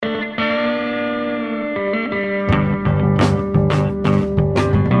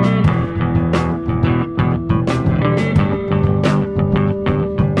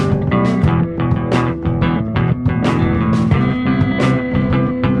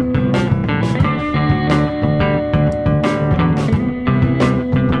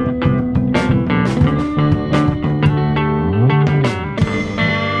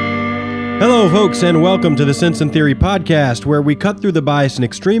folks, and welcome to the Sense and Theory podcast, where we cut through the bias and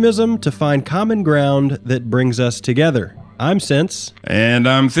extremism to find common ground that brings us together. I'm Sense. And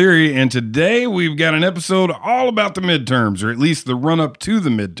I'm Theory, and today we've got an episode all about the midterms, or at least the run-up to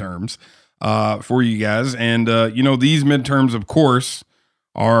the midterms for you guys. And, these midterms, of course,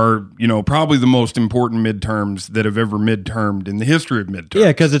 are, probably the most important midterms that have ever midtermed in the history of midterms. Yeah,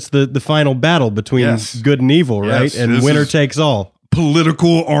 because it's the final battle between good and evil, right? Yes, and winner takes all.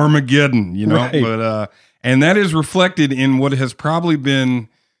 Political Armageddon, Right. But and that is reflected in what has probably been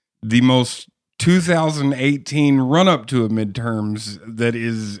the most 2018 run-up to a midterms that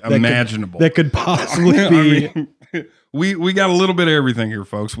is imaginable. That could possibly be. We got a little bit of everything here,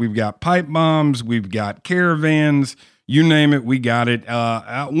 folks. We've got pipe bombs, we've got caravans, you name it, we got it.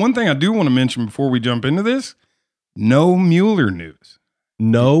 One thing I do want to mention before we jump into this, no Mueller news.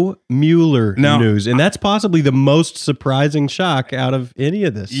 No Mueller news. And that's possibly the most surprising shock out of any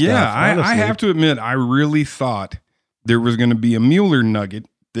of this stuff. Yeah, I have to admit, I really thought there was going to be a Mueller nugget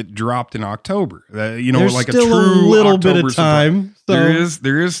that dropped in October. There's like still a true little October bit of time. So.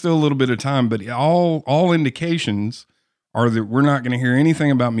 There is still a little bit of time, but all indications are that we're not going to hear anything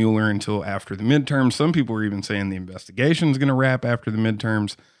about Mueller until after the midterms. Some people are even saying the investigation is going to wrap after the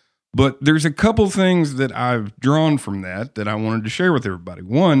midterms. But there's a couple things that I've drawn from that I wanted to share with everybody.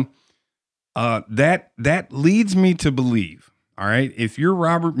 One, that leads me to believe, all right, if you're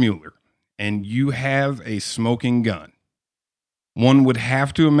Robert Mueller and you have a smoking gun, one would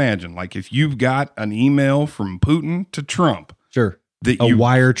have to imagine, like if you've got an email from Putin to Trump. Sure. A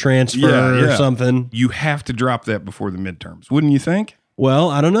wire transfer or something. You have to drop that before the midterms, wouldn't you think?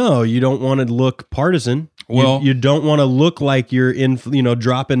 Well, I don't know. You don't want to look partisan. Well, you don't want to look like you're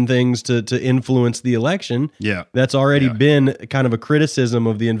dropping things to influence the election. Yeah, that's already been kind of a criticism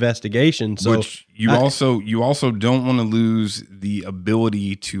of the investigation. So which you also don't want to lose the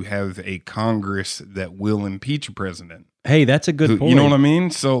ability to have a Congress that will impeach a president. Hey, that's a good point. You know what I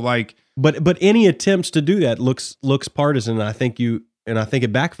mean? So like, but any attempts to do that looks partisan. And I think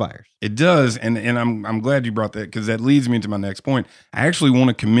it backfires. It does, and I'm glad you brought that, because that leads me to my next point. I actually want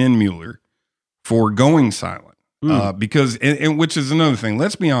to commend Mueller for going silent, because and which is another thing.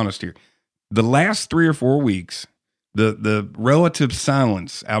 Let's be honest here. The last 3 or 4 weeks, the relative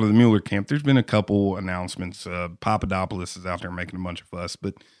silence out of the Mueller camp. There's been a couple announcements. Papadopoulos is out there making a bunch of fuss,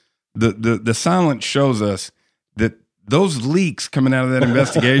 but the silence shows us that those leaks coming out of that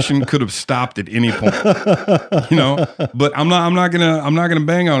investigation could have stopped at any point, But I'm not gonna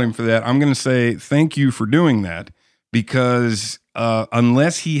bang on him for that. I'm gonna say thank you for doing that, because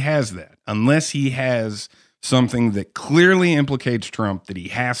unless he has something that clearly implicates Trump, that he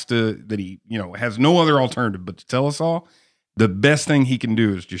has no other alternative but to tell us all, the best thing he can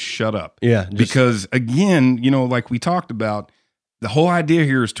do is just shut up. Yeah, because again, like we talked about. The whole idea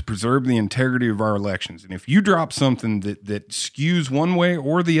here is to preserve the integrity of our elections. And if you drop something that skews one way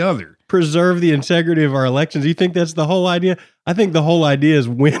or the other. Preserve the integrity of our elections. You think that's the whole idea? I think the whole idea is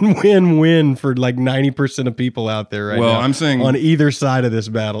win for like 90% of people out there right now. Well, I'm saying on either side of this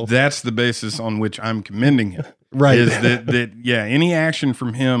battle. That's the basis on which I'm commending him. Right. Is that any action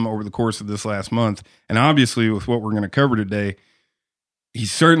from him over the course of this last month, and obviously with what we're going to cover today, he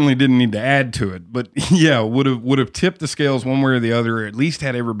certainly didn't need to add to it, but would have tipped the scales one way or the other, or at least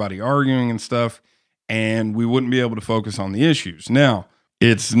had everybody arguing and stuff, and we wouldn't be able to focus on the issues. Now,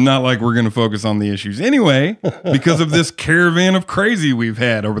 it's not like we're going to focus on the issues anyway, because of this caravan of crazy we've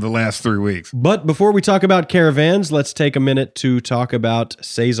had over the last 3 weeks. But before we talk about caravans, let's take a minute to talk about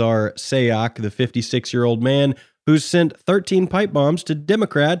Cesar Sayoc, the 56-year-old man who's sent 13 pipe bombs to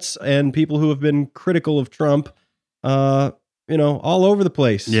Democrats and people who have been critical of Trump, all over the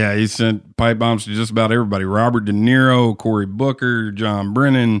place. Yeah, he sent pipe bombs to just about everybody. Robert De Niro, Cory Booker, John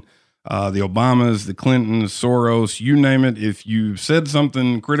Brennan, the Obamas, the Clintons, Soros, you name it. If you said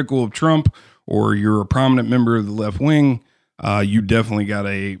something critical of Trump or you're a prominent member of the left wing, you definitely got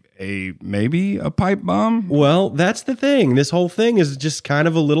maybe a pipe bomb. Well, that's the thing. This whole thing is just kind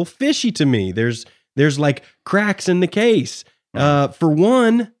of a little fishy to me. There's like cracks in the case. For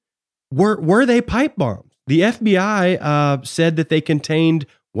one, were they pipe bombs? The FBI said that they contained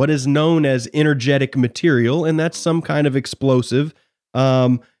what is known as energetic material, and that's some kind of explosive,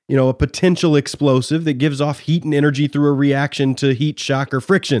 a potential explosive that gives off heat and energy through a reaction to heat, shock, or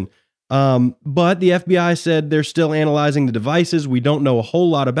friction. But the FBI said they're still analyzing the devices. We don't know a whole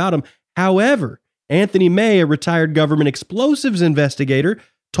lot about them. However, Anthony May, a retired government explosives investigator,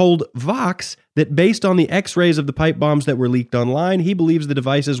 told Vox that based on the x-rays of the pipe bombs that were leaked online, he believes the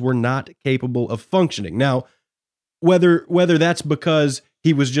devices were not capable of functioning. Now, whether that's because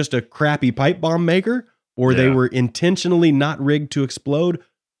he was just a crappy pipe bomb maker or they were intentionally not rigged to explode,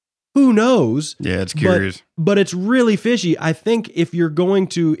 Who knows? Yeah, it's curious. But it's really fishy. I think if you're going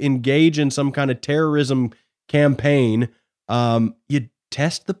to engage in some kind of terrorism campaign, you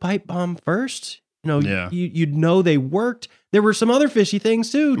test the pipe bomb first. You'd know they worked. There were some other fishy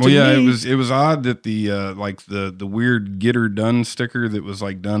things too. Well, yeah, it was odd that the weird "get her done" sticker that was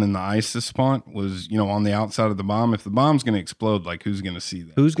like done in the ISIS font was on the outside of the bomb. If the bomb's going to explode, like who's going to see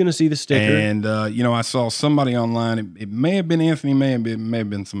that? Who's going to see the sticker? And I saw somebody online. It may have been Anthony, may have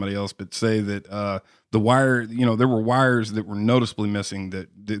been somebody else, but say that the wire, there were wires that were noticeably missing. That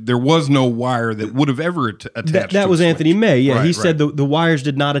there was no wire that would have ever attached. That was Anthony May. Yeah, right, he said the wires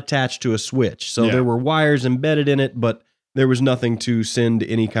did not attach to a switch, so there were wires embedded in it, but there was nothing to send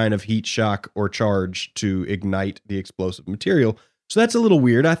any kind of heat shock or charge to ignite the explosive material. So that's a little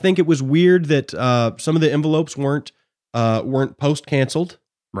weird. I think it was weird that some of the envelopes weren't post canceled,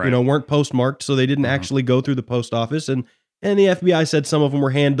 weren't postmarked, so they didn't actually go through the post office. And the FBI said some of them were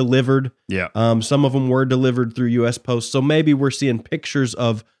hand delivered. Yeah. Some of them were delivered through U.S. Post. So maybe we're seeing pictures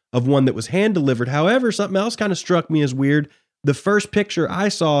of one that was hand delivered. However, something else kind of struck me as weird. The first picture I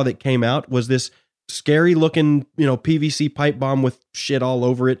saw that came out was this scary looking, PVC pipe bomb with shit all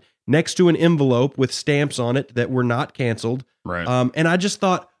over it next to an envelope with stamps on it that were not canceled. Right. And I just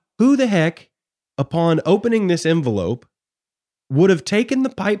thought, who the heck, upon opening this envelope, would have taken the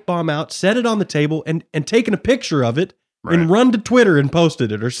pipe bomb out, set it on the table, and taken a picture of it and run to Twitter and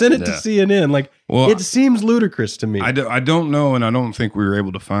posted it or sent it to CNN? Like, it seems ludicrous to me. I don't know, and I don't think we were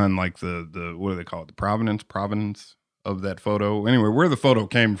able to find like the what do they call it? The provenance of that photo. Anyway, where the photo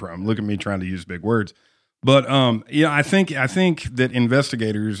came from. Look at me trying to use big words. But I think that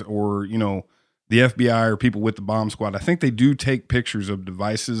investigators or the FBI or people with the bomb squad, I think they do take pictures of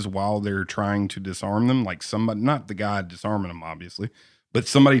devices while they're trying to disarm them. Like somebody, not the guy disarming them, obviously, but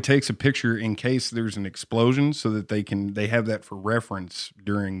somebody takes a picture in case there's an explosion so that they have that for reference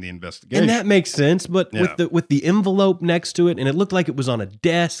during the investigation. And that makes sense. But with the envelope next to it, and it looked like it was on a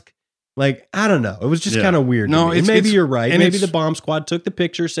desk. Like, I don't know. It was just kind of weird. No, maybe you're right. Maybe the bomb squad took the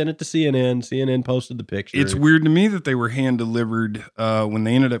picture, sent it to CNN. CNN posted the picture. It's weird to me that they were hand delivered when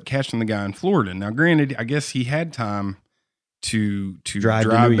they ended up catching the guy in Florida. Now, granted, I guess he had time to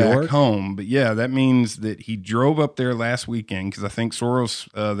drive back home. But yeah, that means that he drove up there last weekend because I think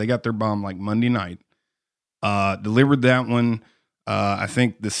Soros, they got their bomb like Monday night. Delivered that one. I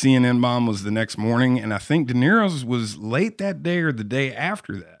think the CNN bomb was the next morning. And I think De Niro's was late that day or the day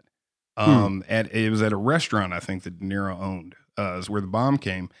after that. It was at a restaurant I think that De Niro owned, is where the bomb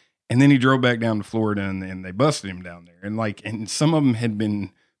came, and then he drove back down to Florida and they busted him down there, and some of them had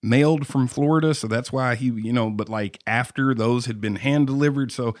been mailed from Florida, so that's why he, but like after those had been hand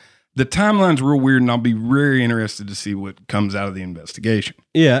delivered, so the timeline's real weird, and I'll be very interested to see what comes out of the investigation.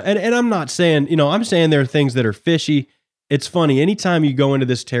 Yeah, and I'm not saying, I'm saying there are things that are fishy. It's funny, anytime you go into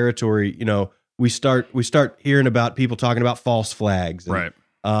this territory, we start hearing about people talking about false flags,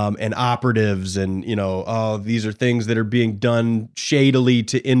 and operatives, and these are things that are being done shadily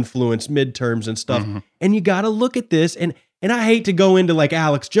to influence midterms and stuff. And you got to look at this, and I hate to go into like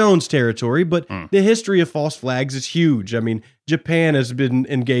Alex Jones territory, but the history of false flags is huge. I mean, Japan has been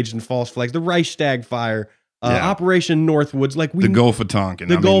engaged in false flags. The Reichstag fire, Operation Northwoods, like the Gulf of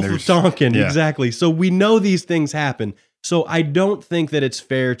Tonkin, exactly. So we know these things happen. So I don't think that it's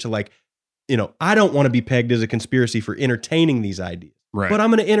fair to I don't want to be pegged as a conspiracy for entertaining these ideas. Right. But I'm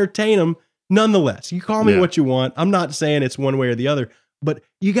going to entertain them nonetheless. You call me what you want. I'm not saying it's one way or the other, but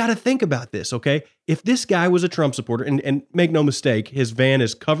you got to think about this, okay? If this guy was a Trump supporter, and make no mistake, his van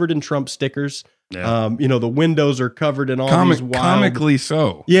is covered in Trump stickers. Yeah. The windows are covered in all these wild... Comically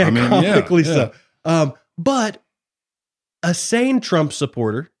so. Yeah, comically so. But a sane Trump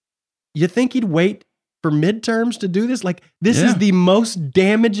supporter, you think he'd wait for midterms to do this? Like, this is the most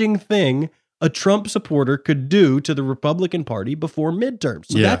damaging thing a Trump supporter could do to the Republican Party before midterms.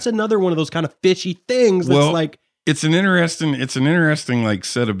 So that's another one of those kind of fishy things that's it's an interesting like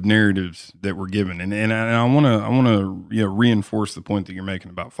set of narratives that we're given. And I want to reinforce the point that you're making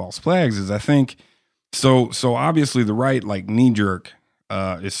about false flags is I think so obviously the right like knee jerk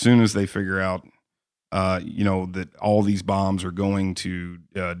as soon as they figure out that all these bombs are going to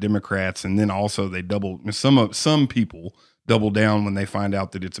Democrats, and then also they some people double down when they find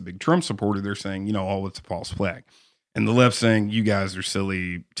out that it's a big Trump supporter. They're saying, it's a false flag. And the left saying, you guys are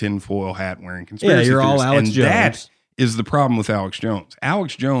silly tinfoil hat wearing conspiracy theorists. Yeah, you're all Alex Jones. That is the problem with Alex Jones.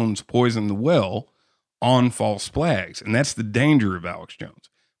 Alex Jones poisoned the well on false flags. And that's the danger of Alex Jones.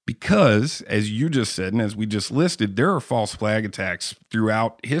 Because, as you just said, and as we just listed, there are false flag attacks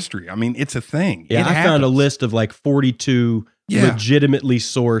throughout history. I mean, it's a thing. Yeah, I found a list of like 42 legitimately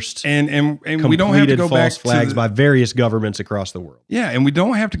sourced and we don't have to go back false flags by various governments across the world. Yeah, and we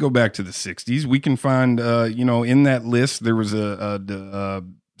don't have to go back to the 60s. We can find, in that list, there was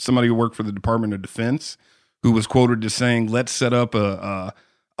somebody who worked for the Department of Defense who was quoted as saying, let's set up a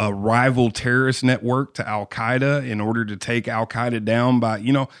rival terrorist network to Al-Qaeda in order to take Al-Qaeda down by,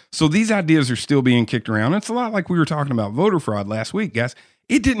 so these ideas are still being kicked around. It's a lot like we were talking about voter fraud last week, guys.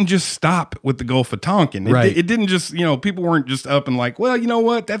 It didn't just stop with the Gulf of Tonkin. It didn't just, people weren't just up and like, well, you know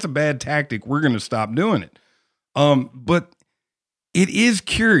what? That's a bad tactic. We're going to stop doing it. But it is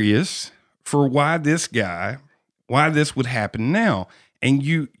curious for why this would happen now. And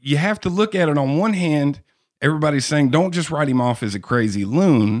you have to look at it on one hand. Everybody's saying, don't just write him off as a crazy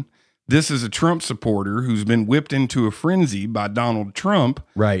loon. This is a Trump supporter who's been whipped into a frenzy by Donald Trump.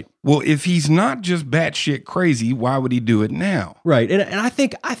 Right. Well, if he's not just batshit crazy, why would he do it now? Right. And I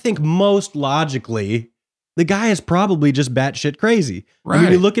think most logically, the guy is probably just batshit crazy. Right. I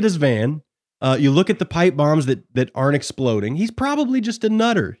mean, you look at his van, you look at the pipe bombs that aren't exploding. He's probably just a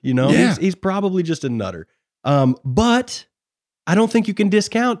nutter, Yeah. He's probably just a nutter. But I don't think you can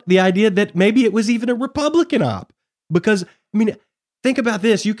discount the idea that maybe it was even a Republican op, because I mean, think about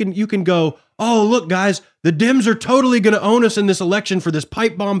this. You can go, oh, look, guys, the Dems are totally going to own us in this election for this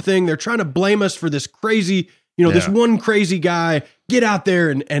pipe bomb thing. They're trying to blame us for this crazy, this one crazy guy. Get out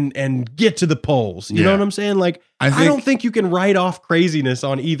there and get to the polls. You know what I'm saying? Like, I don't think you can write off craziness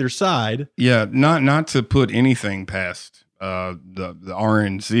on either side. Yeah, not to put anything past the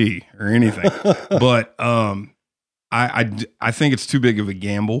RNC or anything, but I think it's too big of a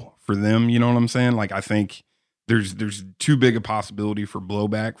gamble for them. You know what I'm saying? Like, I think there's too big a possibility for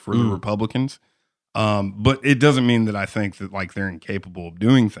blowback for the Republicans. But it doesn't mean that I think that like they're incapable of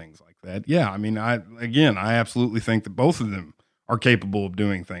doing things like that. Yeah, I mean, I absolutely think that both of them are capable of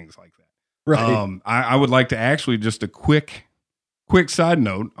doing things like that. Right. I would like to actually just a quick side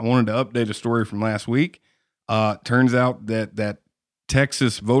note. I wanted to update a story from last week. Turns out that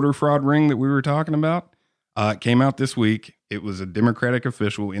Texas voter fraud ring that we were talking about came out this week. It was a Democratic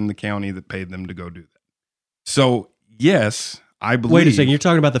official in the county that paid them to go do that. So, yes, I believe. Wait a second. You're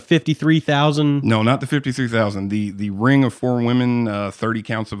talking about the 53,000? No, not the 53,000. The ring of 4 women, 30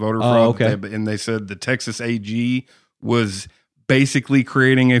 counts of voter fraud. Oh, okay. And they said the Texas AG was basically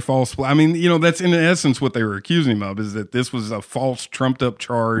creating a false. I mean, that's in essence what they were accusing him of, is that this was a false, trumped up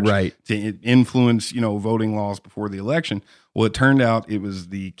charge to influence, voting laws before the election. Well, it turned out it was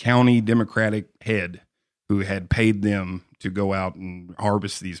the county Democratic head who had paid them to go out and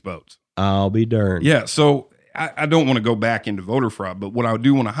harvest these votes. I'll be darned. Yeah, so I don't want to go back into voter fraud, but what I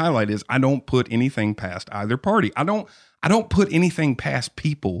do want to highlight is I don't put anything past either party. I don't put anything past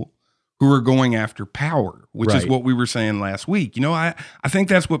people who are going after power, which is what we were saying last week. I think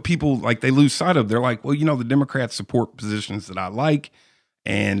that's what people like, they lose sight of. They're like, well, the Democrats support positions that I like,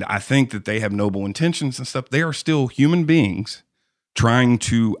 and I think that they have noble intentions and stuff. They are still human beings trying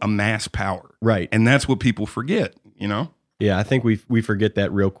to amass power. Right. And that's what people forget, Yeah, I think we forget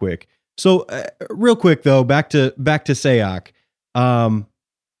that real quick. So real quick though, back to Sayoc.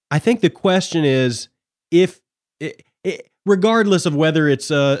 I think the question is, if regardless of whether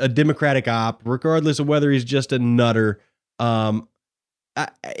it's a Democratic op, regardless of whether he's just a nutter, I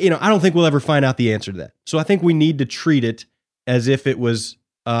don't think we'll ever find out the answer to that. So I think we need to treat it as if it was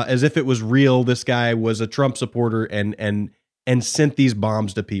real. This guy was a Trump supporter and sent these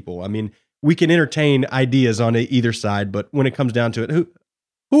bombs to people. I mean, we can entertain ideas on either side, but when it comes down to it, who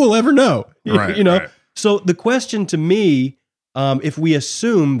will ever know? Right, Right. Right. So the question to me, if we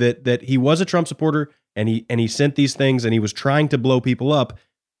assume that he was a Trump supporter and he sent these things and he was trying to blow people up,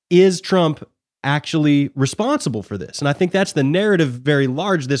 is Trump actually responsible for this? And I think that's the narrative very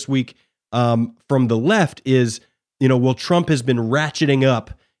large this week from the left is, well, Trump has been ratcheting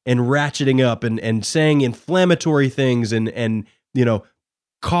up and saying inflammatory things and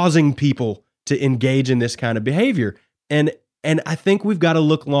causing people to engage in this kind of behavior. And I think we've got to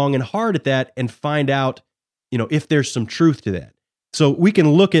look long and hard at that and find out, if there's some truth to that. So we can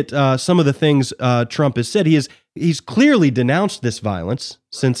look at some of the things Trump has said. He's clearly denounced this violence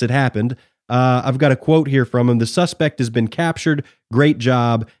since it happened. I've got a quote here from him. The suspect has been captured. Great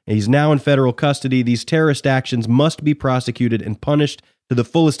job. He's now in federal custody. These terrorist actions must be prosecuted and punished to the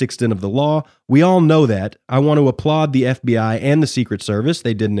fullest extent of the law. We all know that. I want to applaud the FBI and the Secret Service.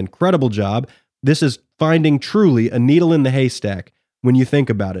 They did an incredible job. This is finding truly a needle in the haystack when you think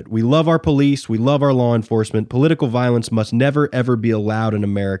about it. We love our police. We love our law enforcement. Political violence must never, ever be allowed in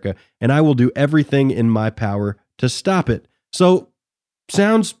America, and I will do everything in my power to stop it. So,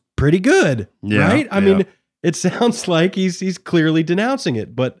 sounds pretty good, right? I mean, it sounds like he's clearly denouncing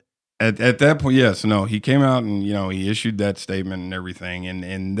it, but At that point, yes, no, he came out and, he issued that statement and everything.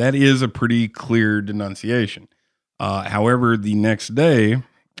 And that is a pretty clear denunciation. However, the next day,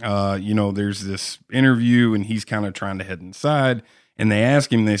 there's this interview and he's kind of trying to head inside, and they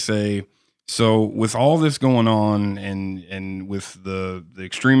ask him, they say, so with all this going on and with the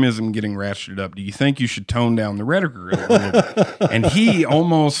extremism getting ratcheted up, do you think you should tone down the rhetoric a little bit? And he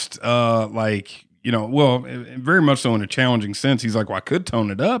almost very much so in a challenging sense. He's like, well, I could tone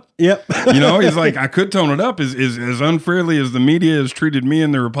it up. Yep. He's like, I could tone it up as unfairly as the media has treated me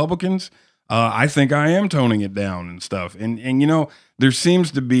and the Republicans. I think I am toning it down and stuff. And there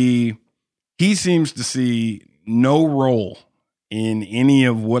seems to be, he seems to see no role in any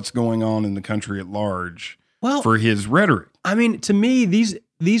of what's going on in the country at large for his rhetoric. I mean, to me,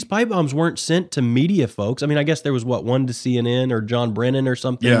 these pipe bombs weren't sent to media folks. I mean, I guess there was one to CNN or John Brennan or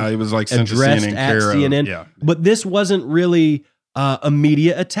something. Yeah, it was like sent to CNN, at CNN. Yeah. But this wasn't really a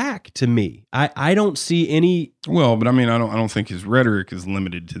media attack to me. I don't see any. Well, but I mean, I don't think his rhetoric is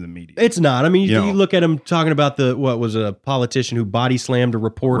limited to the media. It's not. I mean, you look at him talking about what was a politician who body slammed a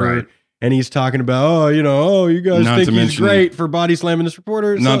reporter. Right. And he's talking about, you guys think he's great for body slamming this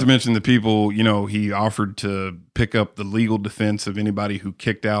reporter. Not to mention the people, he offered to pick up the legal defense of anybody who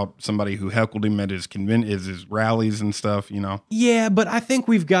kicked out somebody who heckled him at his rallies and stuff, Yeah, but I think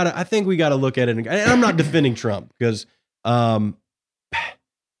we got to look at it. And I'm not defending Trump because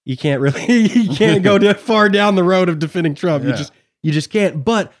you can't go that far down the road of defending Trump. Yeah. You just can't.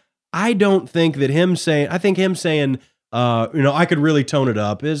 But I don't think that him saying, I could really tone it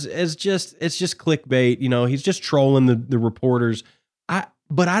up it's just clickbait. He's just trolling the reporters. I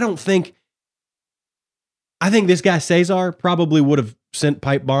think this guy Cesar probably would have sent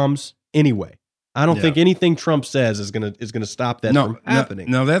pipe bombs anyway. I don't think anything Trump says is gonna stop that from happening.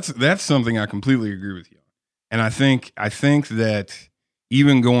 No, that's something I completely agree with you on. And I think that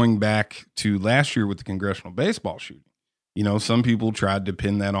even going back to last year with the congressional baseball shooting, some people tried to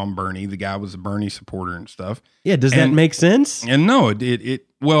pin that on Bernie. The guy was a Bernie supporter and stuff. Yeah, does that make sense? And no,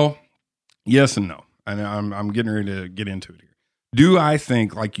 well, yes and no. And I'm getting ready to get into it here. Do I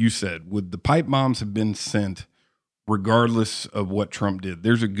think, like you said, would the pipe bombs have been sent regardless of what Trump did?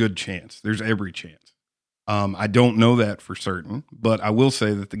 There's a good chance. There's every chance. I don't know that for certain, but I will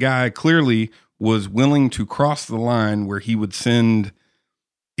say that the guy clearly was willing to cross the line where he would send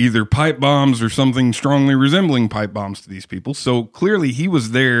either pipe bombs or something strongly resembling pipe bombs to these people. So clearly he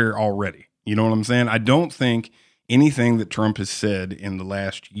was there already. You know what I'm saying? I don't think anything that Trump has said in the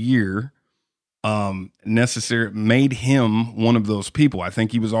last year necessarily made him one of those people. I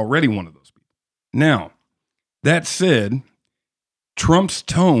think he was already one of those people. Now, that said, Trump's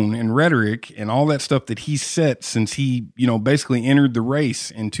tone and rhetoric and all that stuff that he set since he, basically entered the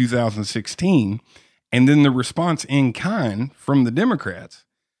race in 2016, and then the response in kind from the Democrats,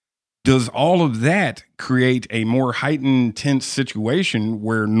 does all of that create a more heightened, tense situation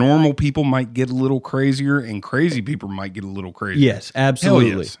where normal people might get a little crazier and crazy people might get a little crazier? Yes,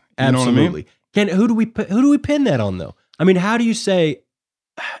 absolutely. Yes. Absolutely. What I mean? Who do we pin that on though? I mean, how do you say,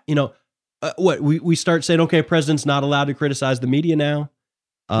 we start saying, okay, president's not allowed to criticize the media now?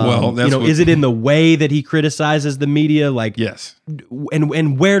 Well, that's is it in the way that he criticizes the media? Like, yes.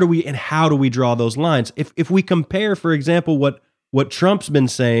 And where do we and how do we draw those lines? If we compare, for example, what Trump's been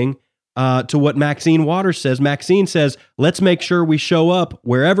saying to what Maxine Waters says. Maxine says, let's make sure we show up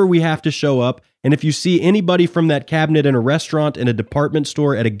wherever we have to show up. And if you see anybody from that cabinet in a restaurant, in a department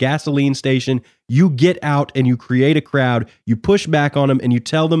store, at a gasoline station, you get out and you create a crowd. You push back on them and you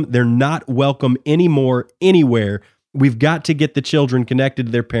tell them they're not welcome anymore anywhere. We've got to get the children connected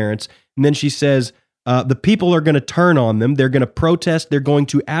to their parents. And then she says, the people are going to turn on them. They're going to protest. They're going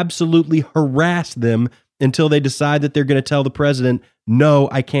to absolutely harass them until they decide that they're going to tell the president, no,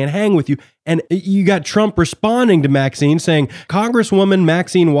 I can't hang with you. And you got Trump responding to Maxine saying, Congresswoman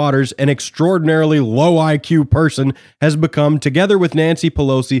Maxine Waters, an extraordinarily low IQ person, has become, together with Nancy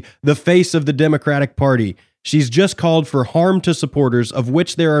Pelosi, the face of the Democratic Party. She's just called for harm to supporters, of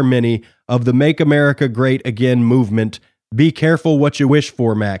which there are many, of the Make America Great Again movement. Be careful what you wish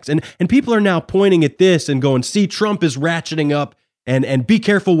for, Max. And people are now pointing at this and going, see, Trump is ratcheting up. And be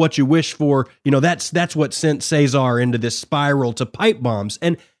careful what you wish for. That's what sent Cesar into this spiral to pipe bombs.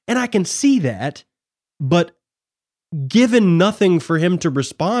 And I can see that, but given nothing for him to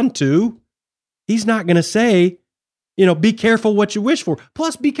respond to, he's not going to say, be careful what you wish for.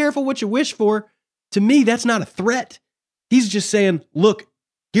 Plus, be careful what you wish for. To me, that's not a threat. He's just saying, look,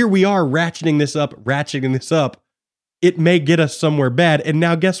 here we are ratcheting this up. It may get us somewhere bad. And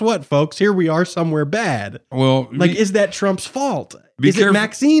now guess what, folks? Here we are somewhere bad. Well, is that Trump's fault? Is it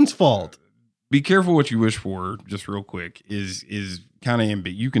Maxine's fault? Be careful what you wish for, just real quick, is kind of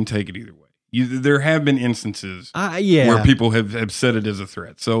ambiguous. You can take it either way. There have been instances where people have said it as a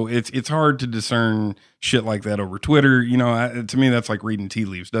threat. So it's hard to discern shit like that over Twitter. To me, that's like reading tea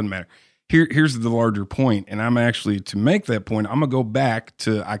leaves. Doesn't matter. Here's the larger point, and I'm actually, to make that point, I'm going to go back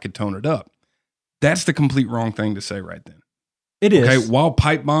to I could tone it up. That's the complete wrong thing to say right then. It is. Okay, while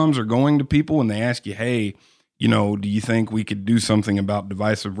pipe bombs are going to people and they ask you, hey, do you think we could do something about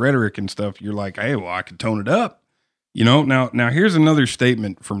divisive rhetoric and stuff? You're like, hey, well, I could tone it up. Now here's another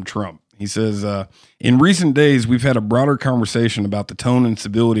statement from Trump. He says, in recent days, we've had a broader conversation about the tone and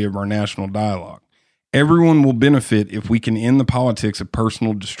civility of our national dialogue. Everyone will benefit if we can end the politics of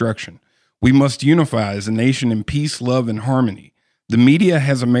personal destruction. We must unify as a nation in peace, love, and harmony. The media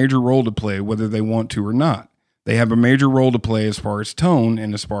has a major role to play, whether they want to or not. They have a major role to play as far as tone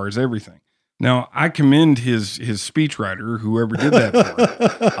and as far as everything. Now, I commend his speechwriter, whoever did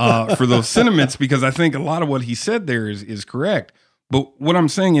that for those sentiments, because I think a lot of what he said there is correct. But what I'm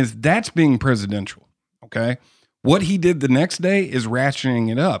saying is that's being presidential, okay? What he did the next day is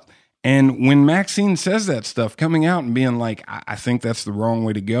ratcheting it up. And when Maxine says that stuff, coming out and being like, I think that's the wrong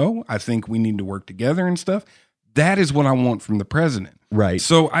way to go. I think we need to work together and stuff. That is what I want from the president. Right.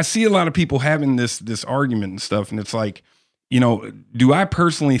 So I see a lot of people having this argument and stuff. And it's like, do I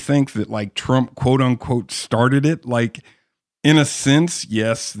personally think that like Trump, quote unquote, started it? Like, in a sense,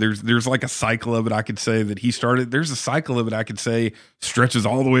 yes, there's like a cycle of it I could say that he started. There's a cycle of it I could say stretches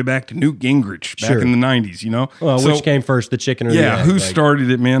all the way back to Newt Gingrich back in the 90s, Well, so, which came first, the chicken or the egg? Who started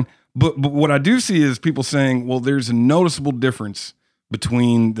it, man? But what I do see is people saying, well, there's a noticeable difference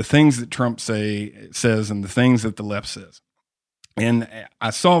between the things that Trump says and the things that the left says. And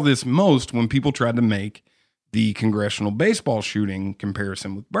I saw this most when people tried to make the congressional baseball shooting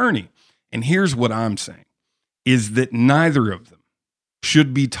comparison with Bernie. And here's what I'm saying. Is that neither of them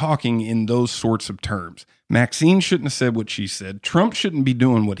should be talking in those sorts of terms. Maxine shouldn't have said what she said. Trump shouldn't be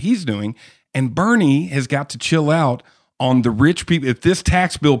doing what he's doing. And Bernie has got to chill out on the rich people. If this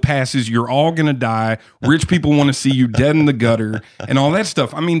tax bill passes, you're all going to die. Rich people want to see you dead in the gutter and all that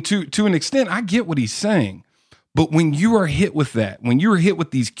stuff. I mean, to an extent, I get what he's saying. But when you are hit with that, when you're hit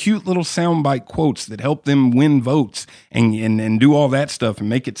with these cute little soundbite quotes that help them win votes and do all that stuff and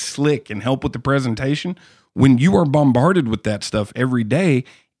make it slick and help with the presentation, when you are bombarded with that stuff every day,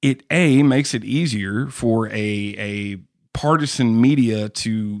 it makes it easier for a partisan media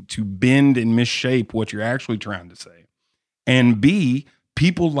to bend and misshape what you're actually trying to say. And B,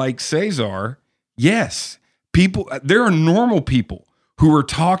 people like Cesar, yes, there are normal people who are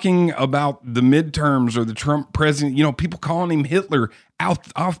talking about the midterms or the Trump president, people calling him Hitler out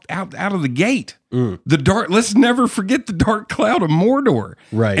of the gate. Let's never forget the dark cloud of Mordor.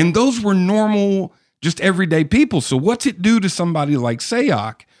 Right. And those were normal, just everyday people. So what's it do to somebody like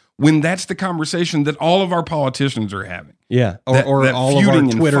Sayok when that's the conversation that all of our politicians are having? Yeah. Or all of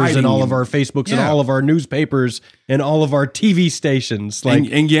our Twitters and all of our Facebooks and all of our newspapers and all of our TV stations.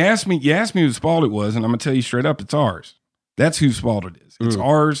 Like, and you asked me whose fault it was, and I'm going to tell you straight up, it's ours. That's whose fault it is. It's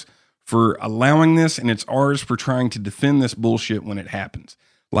ours for allowing this, and it's ours for trying to defend this bullshit when it happens.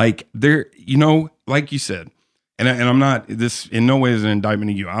 Like like you said, and I'm not, this in no way is an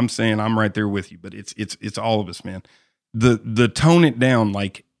indictment of you. I'm saying I'm right there with you, but it's all of us, man. The tone it down,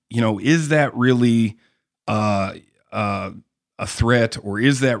 like, is that really a threat, or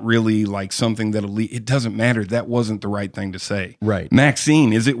is that really like something that'll lead? It doesn't matter. That wasn't the right thing to say. Right.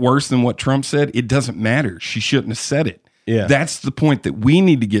 Maxine, is it worse than what Trump said? It doesn't matter. She shouldn't have said it. Yeah. That's the point that we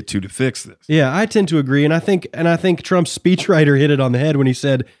need to get to fix this. Yeah, I tend to agree. And I think Trump's speechwriter hit it on the head when he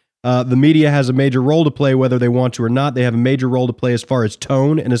said the media has a major role to play, whether they want to or not. They have a major role to play as far as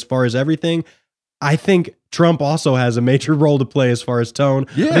tone and as far as everything. I think Trump also has a major role to play as far as tone.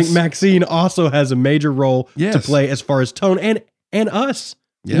 Yes. I think Maxine also has a major role to play as far as tone, and us.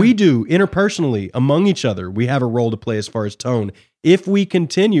 Yeah. We do interpersonally among each other. We have a role to play as far as tone. If we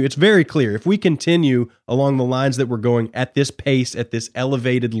continue, it's very clear. If we continue along the lines that we're going at this pace, at this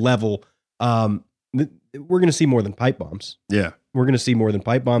elevated level, we're going to see more than pipe bombs. Yeah, we're going to see more than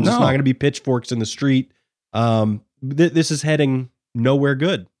pipe bombs. No. It's not going to be pitchforks in the street. This is heading nowhere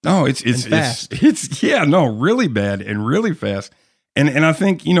good. No, it's fast. It's really bad and really fast. And I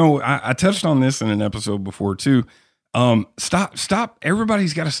think, I touched on this in an episode before too. Stop.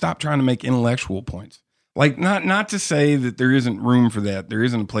 Everybody's got to stop trying to make intellectual points. Like, not to say that there isn't room for that. There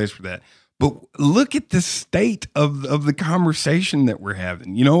isn't a place for that. But look at the state of the conversation that we're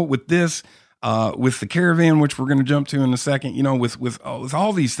having, with this, with the caravan, which we're going to jump to in a second, with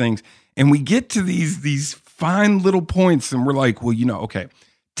all these things. And we get to these fine little points and we're like, well, okay,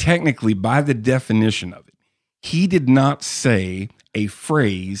 technically by the definition of it, he did not say a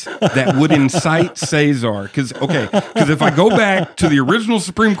phrase that would incite Caesar. Because if I go back to the original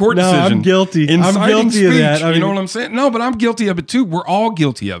Supreme Court decision, I'm guilty. Inciting I'm guilty speech, of that. you know what I'm saying? No, but I'm guilty of it too. We're all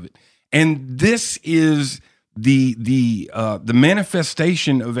guilty of it. And this is the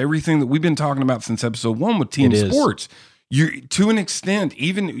manifestation of everything that we've been talking about since episode 1 with team sports. You, to an extent,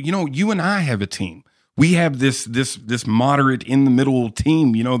 even, you and I have a team. We have this moderate in the middle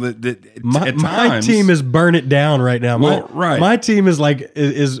team, that at times, my team is burn it down right now. My team is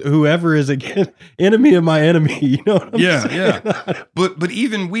is whoever is against enemy of my enemy. You know what I'm saying? Yeah. But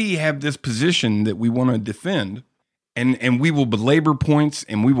even we have this position that we want to defend, and we will belabor points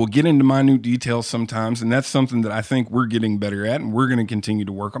and we will get into minute details sometimes, and that's something that I think we're getting better at, and we're going to continue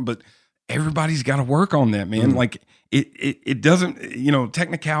to work on. But everybody's got to work on that, man. Like it doesn't,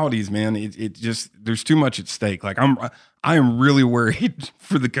 technicalities, man. It just, there's too much at stake. Like I am really worried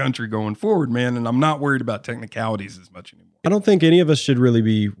for the country going forward, man. And I'm not worried about technicalities as much anymore. I don't think any of us should really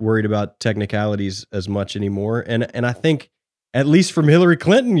be worried about technicalities as much anymore. And I think at least from Hillary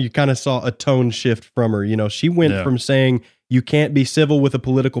Clinton, you kind of saw a tone shift from her. She went from saying you can't be civil with a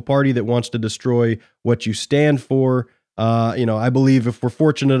political party that wants to destroy what you stand for. I believe if we're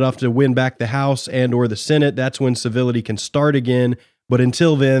fortunate enough to win back the House and or the Senate, that's when civility can start again. But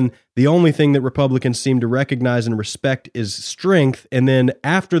until then, the only thing that Republicans seem to recognize and respect is strength. And then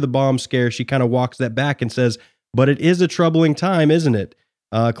after the bomb scare, she kind of walks that back and says, but it is a troubling time, isn't it?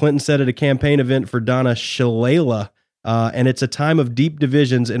 Clinton said at a campaign event for Donna Shalala, and it's a time of deep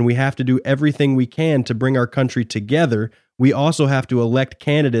divisions, and we have to do everything we can to bring our country together. We also have to elect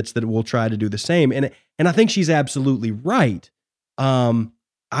candidates that will try to do the same. And I think she's absolutely right. I'm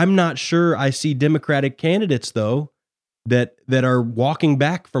not sure I see Democratic candidates though that are walking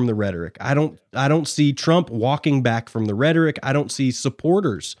back from the rhetoric. I don't see Trump walking back from the rhetoric. I don't see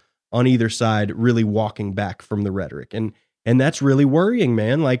supporters on either side really walking back from the rhetoric. And that's really worrying,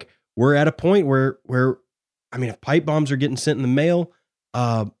 man. Like we're at a point where if pipe bombs are getting sent in the mail,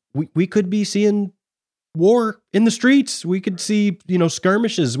 we could be seeing war in the streets. We could see,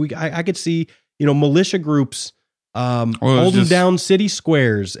 skirmishes. I could see, militia groups holding down city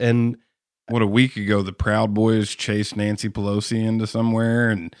squares. And what, a week ago, the Proud Boys chased Nancy Pelosi into somewhere,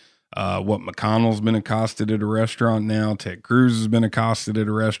 and McConnell's been accosted at a restaurant now. Ted Cruz has been accosted at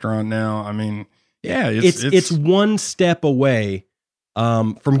a restaurant now. I mean, yeah, it's one step away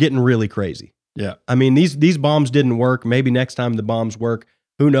from getting really crazy. Yeah, I mean, these bombs didn't work. Maybe next time the bombs work.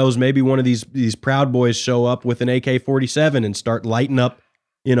 Who knows? Maybe one of these Proud Boys show up with an AK-47 and start lighting up,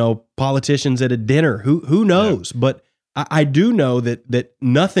 politicians at a dinner. Who knows? Yeah. But I do know that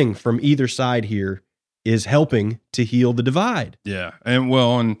nothing from either side here is helping to heal the divide. Yeah,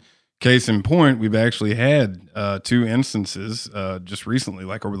 and case in point, we've actually had 2 instances just recently,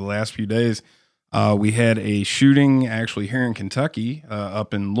 like over the last few days. We had a shooting actually here in Kentucky,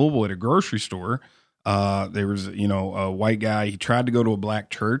 up in Louisville at a grocery store. There was, a white guy. He tried to go to a black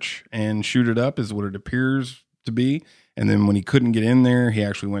church and shoot it up, is what it appears to be. And then when he couldn't get in there, he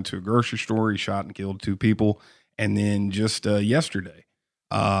actually went to a grocery store. He shot and killed 2 people. And then just yesterday,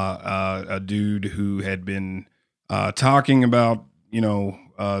 a dude who had been talking about,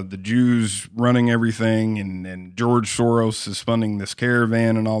 the Jews running everything, and George Soros is funding this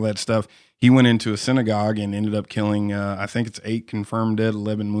caravan and all that stuff. He went into a synagogue and ended up killing, I think it's 8 confirmed dead,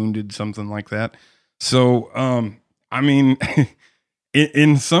 11 wounded, something like that. So,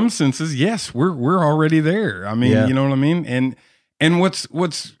 in some senses, yes, we're already there. I mean, You know what I mean? And what's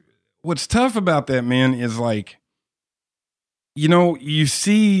tough about that, man, is like, you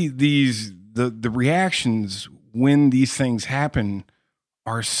see the reactions when these things happen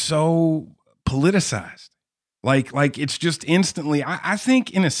are so politicized. Like it's just instantly, I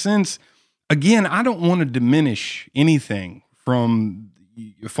think in a sense, again, I don't want to diminish anything from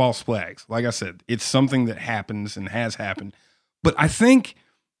false flags. Like I said, it's something that happens and has happened. But I think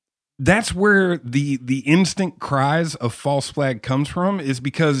that's where the instant cries of false flag comes from, is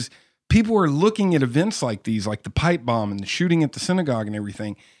because people are looking at events like these, like the pipe bomb and the shooting at the synagogue and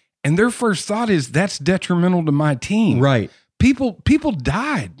everything, and their first thought is that's detrimental to my team. Right. People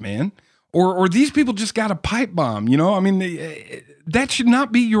died, man. Or these people just got a pipe bomb, that should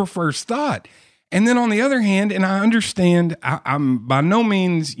not be your first thought. And then on the other hand, and I understand, I'm by no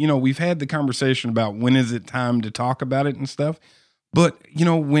means, we've had the conversation about when is it time to talk about it and stuff. But,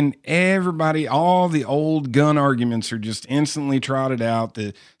 when everybody, all the old gun arguments are just instantly trotted out,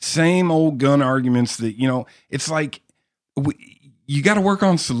 the same old gun arguments that, it's like, you got to work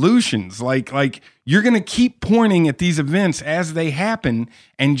on solutions. Like you're going to keep pointing at these events as they happen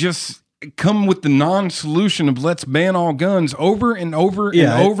and just come with the non-solution of let's ban all guns over and over and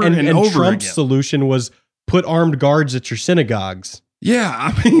over and over Trump's again. solution was put armed guards at your synagogues. Yeah,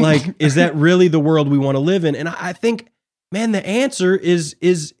 I mean, Like, is that really the world we want to live in? And I think, man, the answer is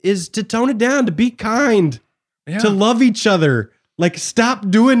to tone it down, to be kind, to love each other. Like, stop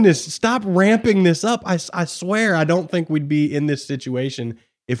doing this. Stop ramping this up. I swear, I don't think we'd be in this situation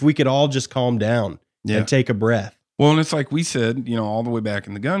if we could all just calm down and take a breath. Well, and it's like we said, all the way back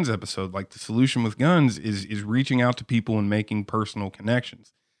in the guns episode, like the solution with guns is reaching out to people and making personal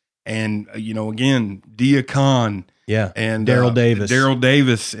connections. And, again, Dia Khan. Yeah. And Daryl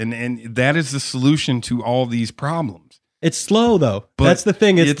Davis. And that is the solution to all these problems. It's slow, though. But that's the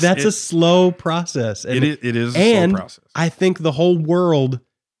thing. That's a slow process. And, it is a slow process. I think the whole world,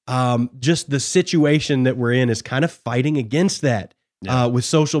 just the situation that we're in, is kind of fighting against that with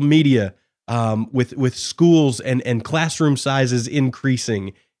social media, with schools and classroom sizes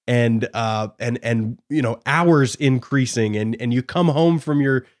increasing and hours increasing. And you come home from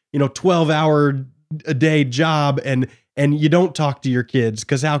your 12-hour a day job and you don't talk to your kids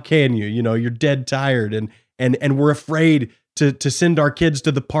because how can you? You're dead tired and we're afraid to send our kids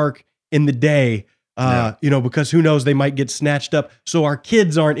to the park in the day, because who knows, they might get snatched up. So our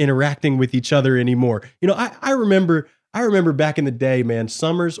kids aren't interacting with each other anymore. I remember back in the day, man,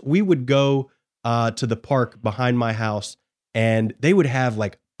 summers we would go to the park behind my house and they would have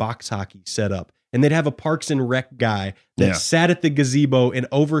like box hockey set up. And they'd have a Parks and Rec guy that sat at the gazebo and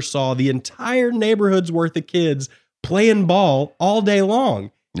oversaw the entire neighborhood's worth of kids playing ball all day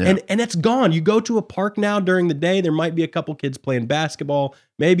long. Yeah. And it's gone. You go to a park now during the day, there might be a couple kids playing basketball.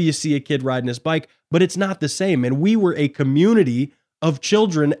 Maybe you see a kid riding his bike, but it's not the same. And we were a community of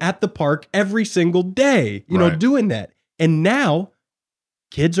children at the park every single day, doing that. And now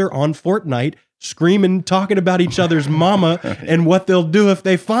kids are on Fortnite screaming, talking about each other's mama and what they'll do if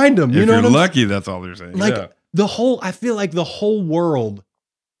they find them. If you're lucky, that's all they're saying. Like I feel like the whole world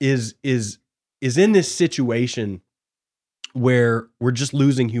is in this situation where we're just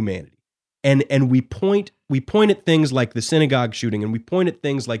losing humanity. And we point at things like the synagogue shooting, and we point at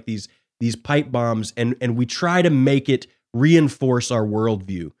things like these pipe bombs, and we try to make it reinforce our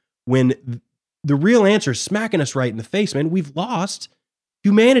worldview when the real answer is smacking us right in the face, man. We've lost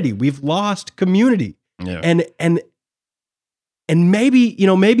humanity. We've lost community. Yeah. And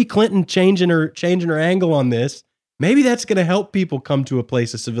maybe Clinton changing her angle on this, maybe that's going to help people come to a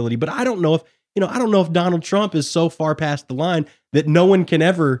place of civility. But I don't know if Donald Trump is so far past the line that no one can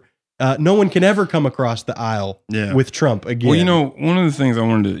ever come across the aisle with Trump again. Well, one of the things I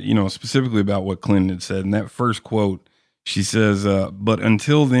wanted to, specifically about what Clinton had said in that first quote, she says, but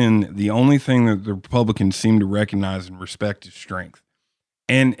until then, the only thing that the Republicans seem to recognize and respect is strength.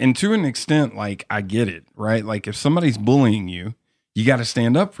 And to an extent, like, I get it, right? Like, if somebody's bullying you, you got to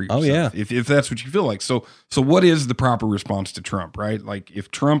stand up for yourself. Oh, yeah. If that's what you feel like. So what is the proper response to Trump, right? Like,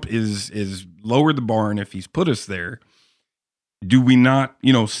 if Trump is lowered the bar and if he's put us there, do we not,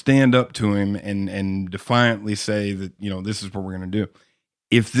 stand up to him and defiantly say that, this is what we're going to do?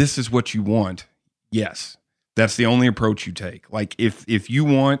 If this is what you want, yes, that's the only approach you take. Like, if you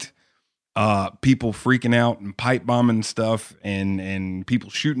want people freaking out and pipe bombing stuff and people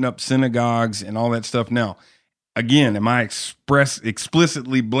shooting up synagogues and all that stuff. Now, again, am I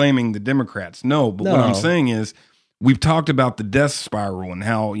explicitly blaming the Democrats? No, but what I'm saying is we've talked about the death spiral and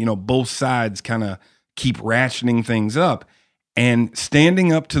how, both sides kind of keep ratcheting things up, and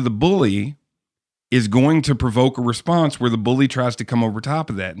standing up to the bully is going to provoke a response where the bully tries to come over top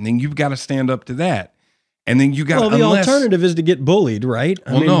of that. And then you've got to stand up to that. And then you got the alternative is to get bullied, right?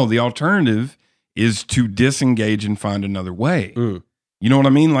 No, the alternative is to disengage and find another way. You know what I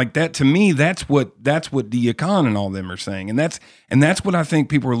mean? Like that, to me, that's what Dia Khan and all them are saying. And that's what I think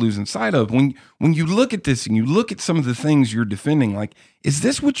people are losing sight of. When you look at this and you look at some of the things you're defending, like, is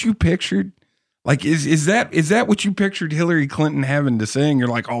this what you pictured? Like, is that what you pictured Hillary Clinton having to say? And you're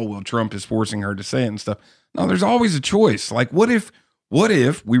like, oh, well, Trump is forcing her to say it and stuff. No, there's always a choice. Like, what if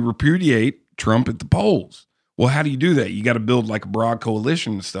we repudiate Trump at the polls? Well, how do you do that? You got to build like a broad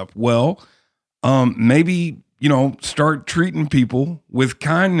coalition and stuff. Well, maybe, start treating people with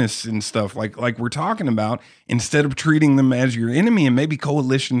kindness and stuff like we're talking about, instead of treating them as your enemy, and maybe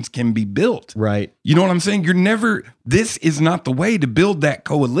coalitions can be built. Right. You know what I'm saying? This is not the way to build that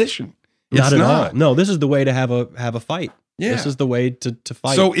coalition. Not at all. No, this is the way to have a fight. Yeah. This is the way to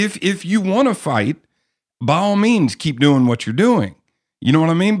fight. So if you want to fight, by all means, keep doing what you're doing. You know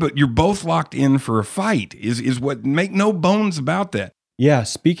what I mean? But you're both locked in for a fight is what, make no bones about that. Yeah.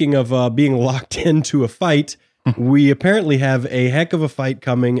 Speaking of being locked into a fight, we apparently have a heck of a fight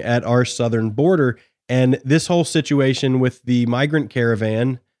coming at our southern border. And this whole situation with the migrant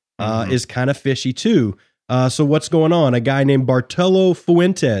caravan is kind of fishy too. So what's going on? A guy named Bartolo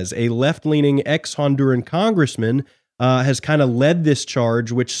Fuentes, a left-leaning ex-Honduran congressman, has kind of led this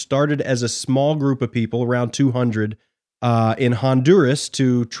charge, which started as a small group of people, around 200, in Honduras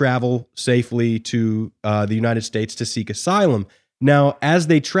to travel safely to the United States to seek asylum. Now, as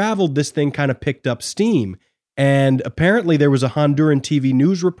they traveled, this thing kind of picked up steam. And apparently there was a Honduran TV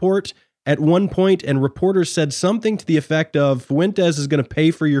news report at one point, and reporters said something to the effect of, Fuentes is going to pay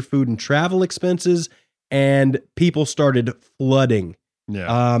for your food and travel expenses, and people started flooding.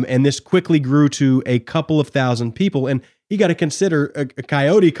 Yeah. And this quickly grew to a couple of thousand people. And you got to consider a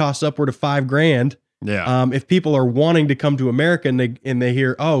coyote costs upward of $5,000. Yeah. If people are wanting to come to America and they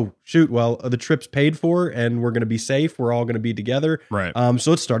hear, oh shoot, well the trip's paid for and we're going to be safe, we're all going to be together. Right.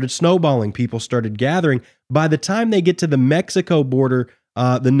 So it started snowballing. People started gathering. By the time they get to the Mexico border,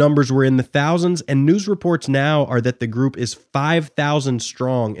 the numbers were in the thousands, and news reports now are that the group is 5,000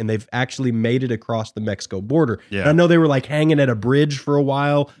 strong, and they've actually made it across the Mexico border. Yeah. And I know they were like hanging at a bridge for a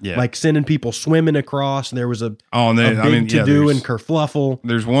while, like sending people swimming across, and there was a big to-do and kerfluffle.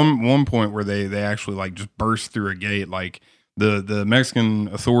 There's one point where they actually like just burst through a gate. Like the Mexican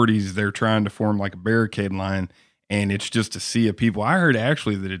authorities, they're trying to form like a barricade line, and it's just a sea of people. I heard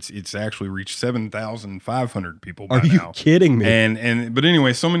actually that it's actually reached 7,500 people by now. Are you kidding me? But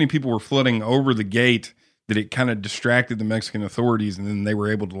anyway, so many people were flooding over the gate that it kind of distracted the Mexican authorities, and then they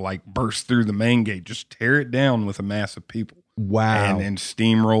were able to like burst through the main gate, just tear it down with a mass of people. Wow. And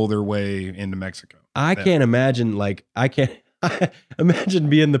steamroll their way into Mexico. I can't imagine, imagine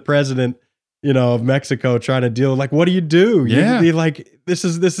being the president, of Mexico trying to deal, like, what do you do? Yeah. You'd be like, this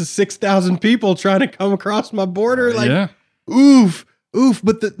is 6,000 people trying to come across my border. Like, yeah. Oof.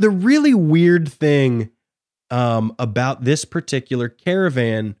 But the really weird thing about this particular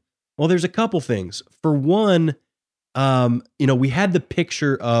caravan, well, there's a couple things. For one, we had the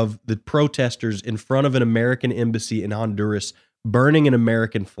picture of the protesters in front of an American embassy in Honduras burning an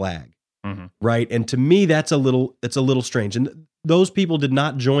American flag. Mm-hmm. Right. And to me, it's a little strange. And those people did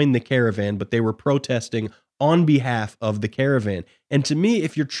not join the caravan, but they were protesting on behalf of the caravan. And to me,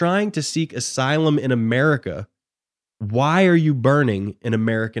 if you're trying to seek asylum in America, why are you burning an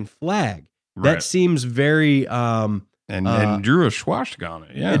American flag? Right. That seems very... and drew a swastika on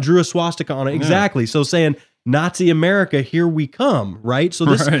it. Yeah. It drew a swastika on it. Exactly. So saying, Nazi America, here we come. Right. So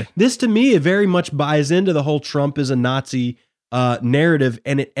this to me, it very much buys into the whole Trump is a Nazi narrative,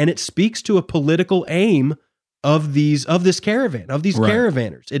 and it speaks to a political aim of this caravan, of these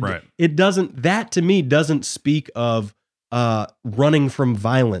caravanners. It doesn't, that to me doesn't speak of running from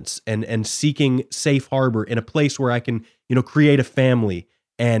violence and seeking safe harbor in a place where I can, create a family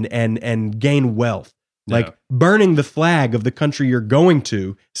and gain wealth. Like burning the flag of the country you're going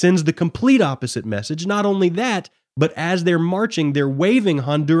to sends the complete opposite message. Not only that, but as they're marching, they're waving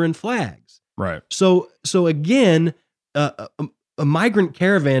Honduran flags. Right. So again, a migrant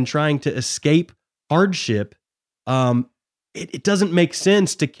caravan trying to escape hardship, it doesn't make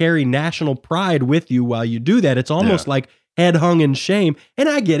sense to carry national pride with you while you do that. It's almost like head hung in shame. And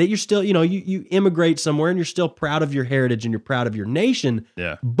I get it. You're still, you immigrate somewhere and you're still proud of your heritage and you're proud of your nation.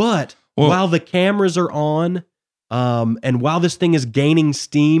 Yeah. But while the cameras are on, and while this thing is gaining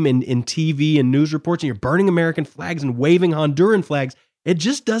steam in TV and news reports, and you're burning American flags and waving Honduran flags, it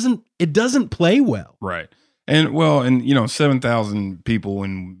just doesn't play well. Right. And 7,000 people,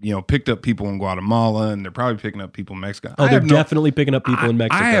 and picked up people in Guatemala, and they're probably picking up people in Mexico. Oh, they're definitely picking up people in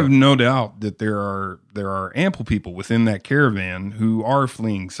Mexico. I have no doubt that there are ample people within that caravan who are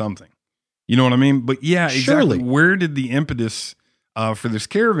fleeing something. You know what I mean? But yeah, exactly. Surely. Where did the impetus for this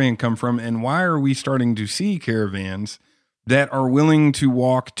caravan come from, and why are we starting to see caravans that are willing to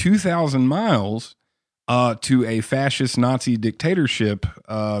walk 2,000 miles to a fascist Nazi dictatorship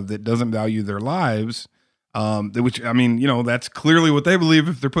that doesn't value their lives? That's clearly what they believe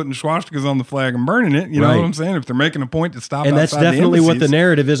if they're putting swastikas on the flag and burning it. You know what I'm saying? If they're making a point to stop, and that's definitely what the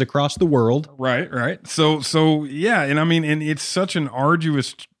narrative is across the world. Right. So yeah, and it's such an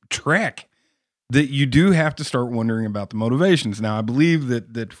arduous trek that you do have to start wondering about the motivations. Now, I believe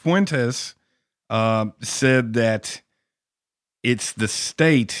that Fuentes said that it's the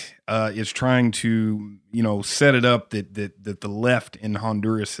state is trying to set it up that the left in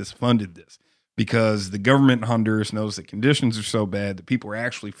Honduras has funded this, because the government in Honduras knows that conditions are so bad that people are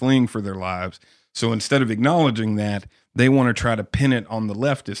actually fleeing for their lives. So instead of acknowledging that, they want to try to pin it on the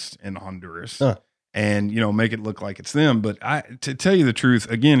leftists in Honduras and, make it look like it's them. But to tell you the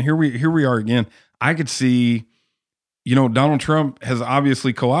truth, again, here we are again. I could see Donald Trump has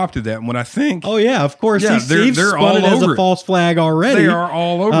obviously co-opted that. And what I think, oh yeah, of course, yeah, they're spun all it as a false flag already. They are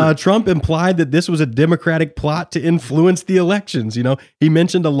all over. Trump implied that this was a Democratic plot to influence the elections. He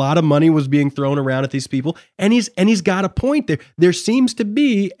mentioned a lot of money was being thrown around at these people, and he's got a point there. There seems to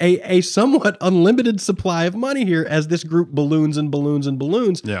be a somewhat unlimited supply of money here as this group balloons and balloons and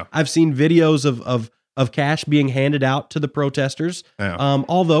balloons. Yeah, I've seen videos of cash being handed out to the protesters. Yeah.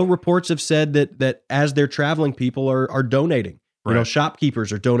 Although reports have said that as they're traveling, people are donating. Right.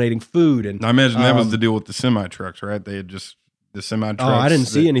 Shopkeepers are donating food, and I imagine that was the deal with the semi trucks, right? They had just the semi trucks. Oh, I didn't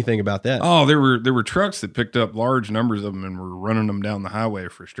see anything about that. Oh, there were trucks that picked up large numbers of them and were running them down the highway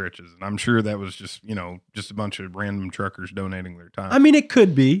for stretches. And I'm sure that was just a bunch of random truckers donating their time. I mean, it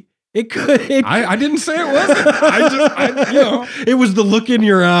could be. It could. I didn't say it wasn't. It was the look in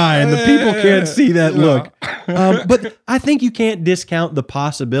your eye, and the people can't see that look. But I think you can't discount the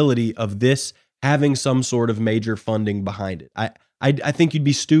possibility of this having some sort of major funding behind it. I think you'd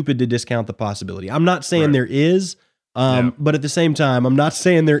be stupid to discount the possibility. I'm not saying there is, but at the same time, I'm not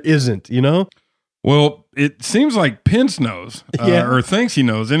saying there isn't. Well, it seems like Pence knows, or thinks he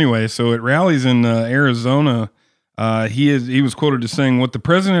knows anyway. So at rallies in Arizona. He was quoted as saying, "What the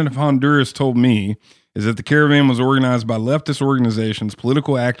president of Honduras told me is that the caravan was organized by leftist organizations,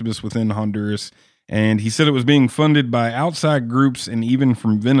 political activists within Honduras, and he said it was being funded by outside groups and even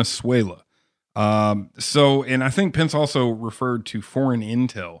from Venezuela." And I think Pence also referred to foreign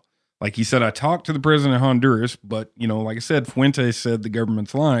intel. Like he said, I talked to the president of Honduras, but like I said, Fuentes said the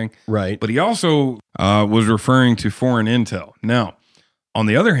government's lying. Right. But he also was referring to foreign intel. Now, on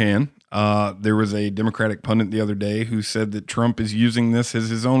the other hand, there was a Democratic pundit the other day who said that Trump is using this as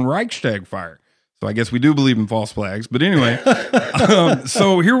his own Reichstag fire. So I guess we do believe in false flags. But anyway,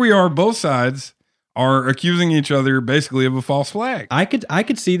 so here we are. Both sides are accusing each other basically of a false flag. I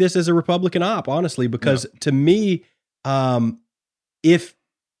could see this as a Republican op, honestly, because to me, if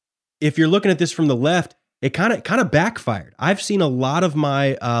you're looking at this from the left, it kind of backfired. I've seen a lot of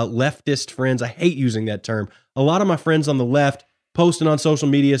my leftist friends. I hate using that term. A lot of my friends on the left posting on social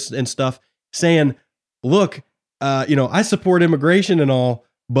media and stuff saying, look, I support immigration and all,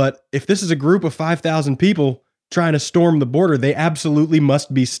 but if this is a group of 5,000 people trying to storm the border, they absolutely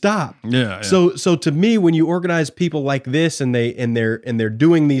must be stopped. Yeah. So to me, when you organize people like this and they're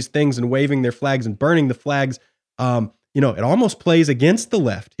doing these things and waving their flags and burning the flags, it almost plays against the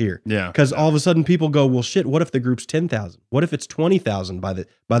left here. Yeah. Because all of a sudden people go, well, shit, what if the group's 10,000? What if it's 20,000 by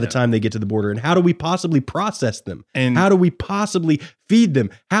the time they get to the border? And how do we possibly process them? And how do we possibly feed them,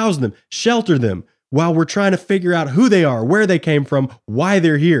 house them, shelter them while we're trying to figure out who they are, where they came from, why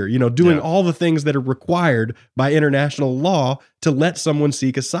they're here, doing all the things that are required by international law to let someone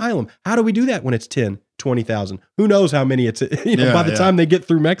seek asylum? How do we do that when it's 10, 20,000? Who knows how many it's, by the time they get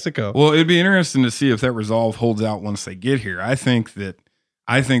through Mexico? Well, it'd be interesting to see if that resolve holds out once they get here. I think that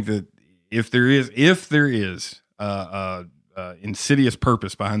if there is insidious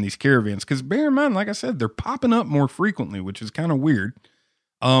purpose behind these caravans, because bear in mind, like I said, they're popping up more frequently, which is kind of weird.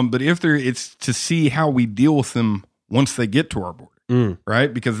 But it's to see how we deal with them once they get to our border,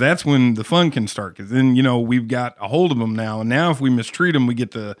 right? Because that's when the fun can start. Because then, we've got a hold of them now. And now if we mistreat them, we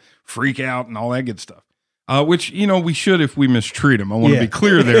get to freak out and all that good stuff. Which, we should if we mistreat them. I want to be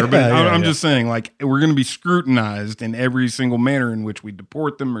clear there. But I'm just saying, like, we're going to be scrutinized in every single manner in which we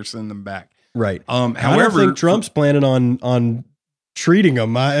deport them or send them back. Right. However, I don't think Trump's planning on treating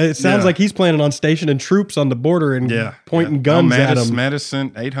them. It sounds like he's planning on stationing troops on the border and pointing guns at them. Mattis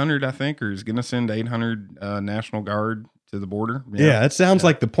sent 800, I think, or is going to send 800 National Guard to the border. Yeah, it sounds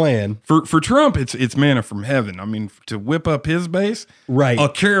like the plan. For Trump, it's manna from heaven. I mean, to whip up his base, right? A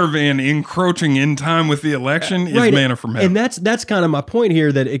caravan encroaching in time with the election is manna from heaven. And that's kind of my point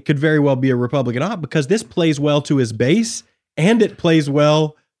here, that it could very well be a Republican op, because this plays well to his base, and it plays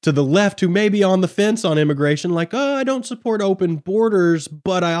well to the left, who may be on the fence on immigration, like, oh, I don't support open borders,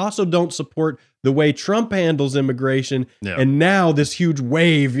 but I also don't support the way Trump handles immigration. Yeah. And now this huge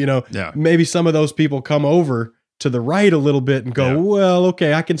wave, maybe some of those people come over to the right a little bit and go, well,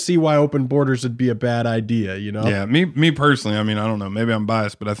 okay, I can see why open borders would be a bad idea, Yeah, me personally, I mean, I don't know, maybe I'm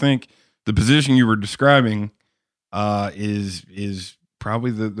biased, but I think the position you were describing is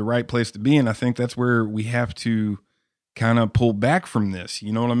probably the right place to be, and I think that's where we have to kind of pull back from this.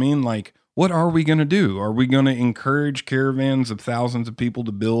 You know what I mean? Like, what are we going to do? Are we going to encourage caravans of thousands of people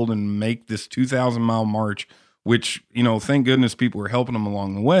to build and make this 2,000-mile march, which, thank goodness people are helping them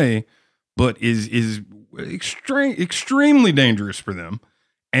along the way, but is extremely dangerous for them,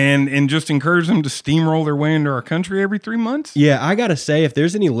 and just encourage them to steamroll their way into our country every 3 months? Yeah, I got to say, if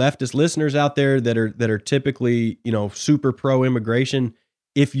there's any leftist listeners out there that are typically, super pro-immigration,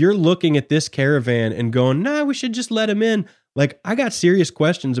 if you're looking at this caravan and going, nah, we should just let him in. Like, I got serious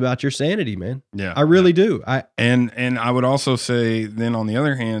questions about your sanity, man. Yeah. I really do. And I would also say, then on the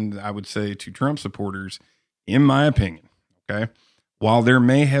other hand, I would say to Trump supporters, in my opinion, okay, while there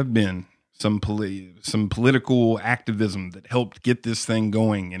may have been some political activism that helped get this thing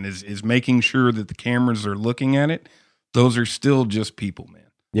going and is making sure that the cameras are looking at it, those are still just people, man.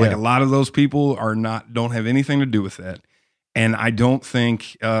 Yeah. Like, a lot of those people don't have anything to do with that. And I don't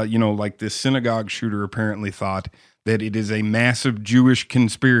think, like this synagogue shooter apparently thought that it is a massive Jewish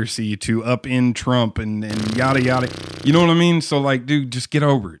conspiracy to upend Trump and yada, yada. You know what I mean? So, like, dude, just get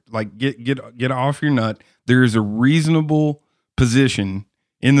over it. Like, get off your nut. There is a reasonable position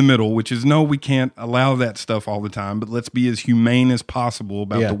in the middle, which is, no, we can't allow that stuff all the time, but let's be as humane as possible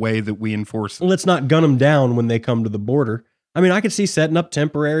about the way that we enforce it. Let's not gun them down when they come to the border. I mean, I could see setting up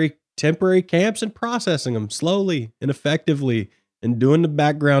temporary camps and processing them slowly and effectively and doing the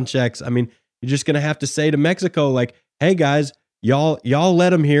background checks. I mean, you're just going to have to say to Mexico, like, hey guys, y'all let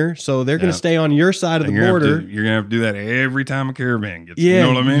them here. So they're going to stay on your side of the border. You're going to have to do that every time a caravan gets, yeah, you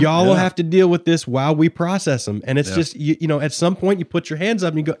know what I mean? Y'all will have to deal with this while we process them. And it's just, you know, at some point you put your hands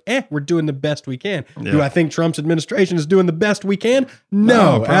up and you go, we're doing the best we can. Yeah. Do I think Trump's administration is doing the best we can?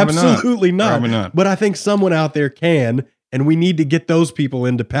 No, absolutely not. Probably not. But I think someone out there can, and we need to get those people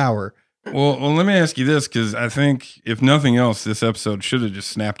into power. Well, let me ask you this, because I think, if nothing else, this episode should have just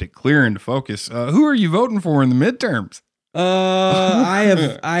snapped it clear into focus. Who are you voting for in the midterms?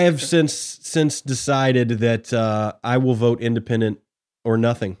 I have since decided that I will vote independent or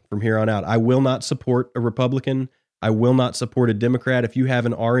nothing from here on out. I will not support a Republican. I will not support a Democrat. If you have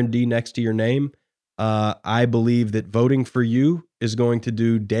an R&D next to your name, I believe that voting for you is going to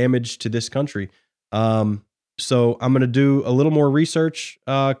do damage to this country. So I'm going to do a little more research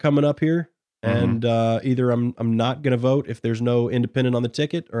coming up here, and either I'm not going to vote if there's no independent on the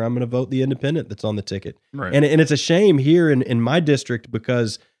ticket, or I'm going to vote the independent that's on the ticket. Right. And it's a shame here in my district,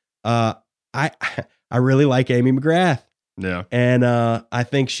 because I really like Amy McGrath. Yeah. And I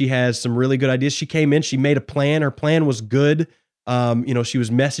think she has some really good ideas. She came in, she made a plan. Her plan was good. She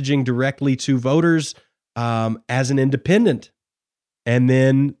was messaging directly to voters as an independent. And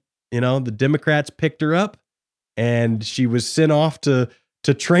then, the Democrats picked her up, and she was sent off to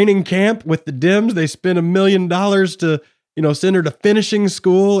training camp with the Dems. They spent $1 million to, send her to finishing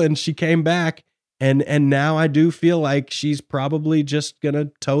school, and she came back. And now I do feel like she's probably just going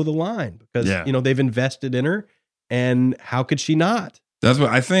to toe the line because, they've invested in her, and how could she not? That's what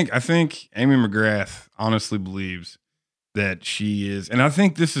I think. I think Amy McGrath honestly believes that she is. And I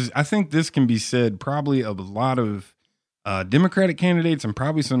think this can be said probably of a lot of Democratic candidates, and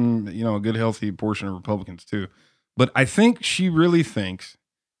probably some, a good healthy portion of Republicans too. But I think she really thinks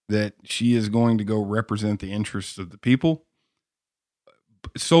that she is going to go represent the interests of the people,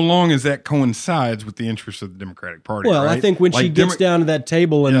 so long as that coincides with the interests of the Democratic Party. Well, right? I think when she gets down to that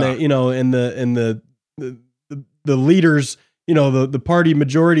table and the leaders, the party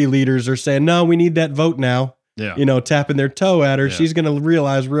majority leaders are saying, no, we need that vote now. Yeah. Tapping their toe at her. Yeah. She's going to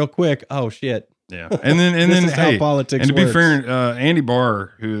realize real quick, oh shit. Yeah. And then how politics and to works. Be fair, Andy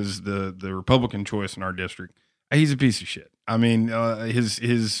Barr, who is the Republican choice in our district, he's a piece of shit. I mean,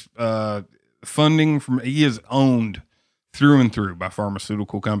 his funding he is owned through and through by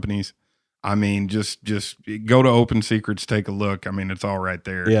pharmaceutical companies. I mean, just go to Open Secrets, take a look. I mean, it's all right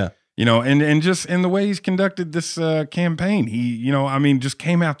there. Yeah. And just in the way he's conducted this campaign, he, just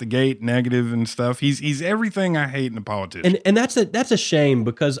came out the gate negative and stuff. He's everything I hate in a politician. And that's a shame,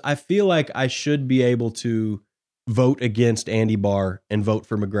 because I feel like I should be able to vote against Andy Barr and vote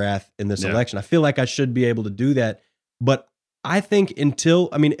for McGrath in this election. I feel like I should be able to do that. But I think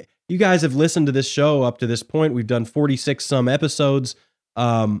you guys have listened to this show up to this point. We've done 46 some episodes.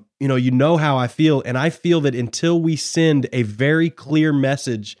 How I feel. And I feel that until we send a very clear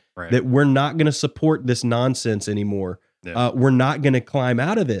message that we're not going to support this nonsense anymore, we're not going to climb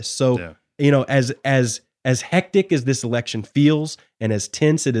out of this. So, as hectic as this election feels, and as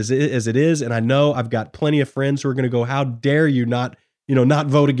tense as it is, and I know I've got plenty of friends who are going to go, how dare you not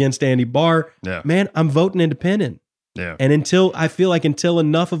vote against Andy Barr? Yeah. Man, I'm voting independent. Yeah. And until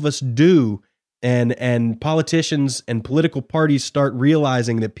enough of us do, and politicians and political parties start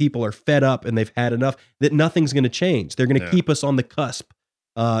realizing that people are fed up and they've had enough, that nothing's going to change. They're going to keep us on the cusp,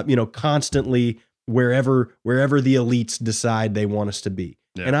 constantly wherever the elites decide they want us to be.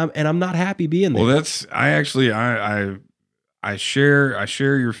 Yeah. And I'm not happy being there. Well, I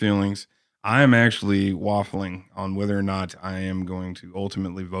share your feelings. I am actually waffling on whether or not I am going to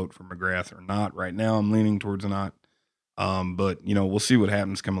ultimately vote for McGrath or not. Right now, I'm leaning towards not. But we'll see what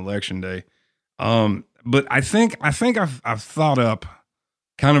happens come election day. But I think I've thought up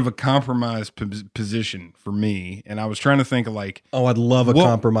kind of a compromise position for me. And I was trying to think of like, oh, I'd love a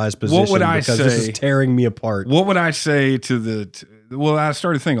compromise position. What would I because say? This is tearing me apart. What would I say to well, I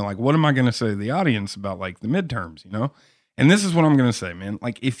started thinking like, what am I going to say to the audience about like the midterms, you know? And this is what I'm going to say, man.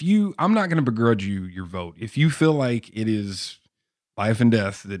 Like I'm not going to begrudge you your vote. If you feel like it is life and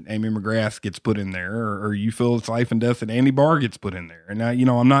death that Amy McGrath gets put in there, or you feel it's life and death that Andy Barr gets put in there. And now, you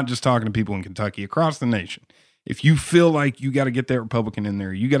know, I'm not just talking to people in Kentucky, across the nation. If you feel like you got to get that Republican in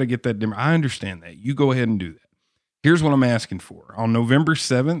there, you got to get that Democrat, I understand that. You go ahead and do that. Here's what I'm asking for. On November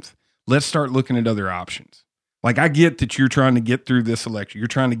 7th, let's start looking at other options. Like, I get that you're trying to get through this election. You're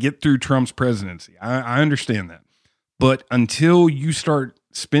trying to get through Trump's presidency. I understand that. But until you start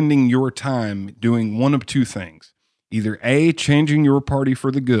spending your time doing one of two things, either A, changing your party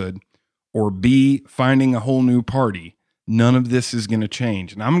for the good, or B, finding a whole new party, none of this is going to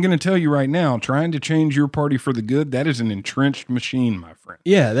change. And I'm going to tell you right now, trying to change your party for the good, that is an entrenched machine, my friend.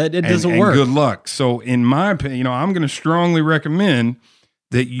 Yeah, it doesn't work. Good luck. So in my opinion, you know, I'm going to strongly recommend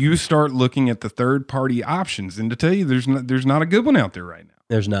that you start looking at the third party options. And to tell you, there's not a good one out there right now.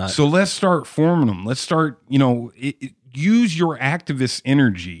 There's not. So let's start forming them. Let's start, you know, use your activist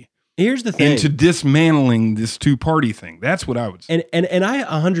energy. Here's the thing. Into dismantling this two-party thing. That's what I would say. And I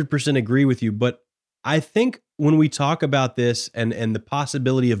 100% agree with you, but I think when we talk about this and the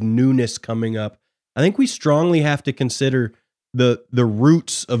possibility of newness coming up, I think we strongly have to consider the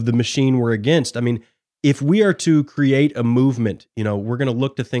roots of the machine we're against. I mean, if we are to create a movement, you know, we're going to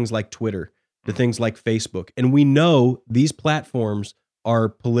look to things like Twitter, to things like Facebook, and we know these platforms are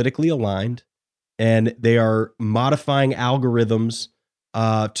politically aligned and they are modifying algorithms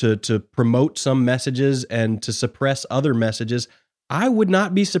to promote some messages and to suppress other messages. I would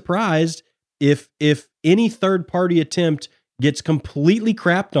not be surprised if any third party attempt gets completely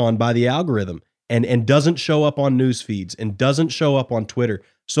crapped on by the algorithm and doesn't show up on news feeds and doesn't show up on Twitter.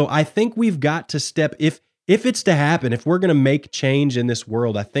 So I think we've got to step, if it's to happen, if we're going to make change in this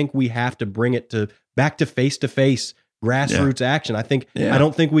world, I think we have to bring it back to face grassroots action. I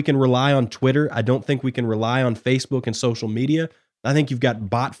don't think we can rely on Twitter. I don't think we can rely on Facebook and social media. I think you've got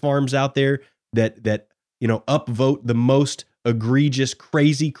bot farms out there that you know upvote the most egregious,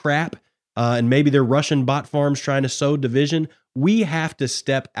 crazy crap, and maybe they're Russian bot farms trying to sow division. We have to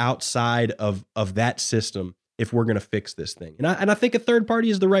step outside of that system if we're going to fix this thing. And I think a third party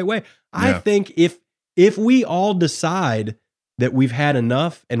is the right way. I think if we all decide that we've had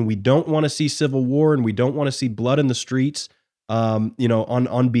enough and we don't want to see civil war and we don't want to see blood in the streets, you know,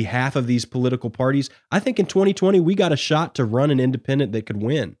 on behalf of these political parties, I think in 2020 we got a shot to run an independent that could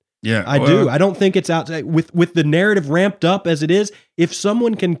win. Yeah, I do. I don't think it's outside with the narrative ramped up as it is. If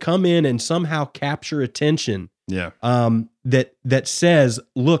someone can come in and somehow capture attention, that says,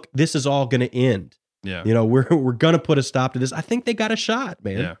 look, this is all going to end. Yeah, you know, we're going to put a stop to this. I think they got a shot,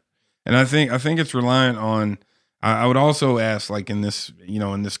 man. Yeah, and I think it's reliant on. I would also ask, like in this, you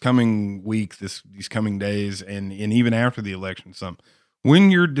know, in this coming week, these coming days, and even after the election,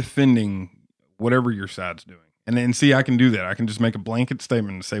 when you're defending whatever your side's doing, and see, I can do that. I can just make a blanket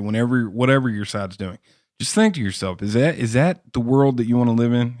statement and say whatever your side's doing, just think to yourself: is that the world that you want to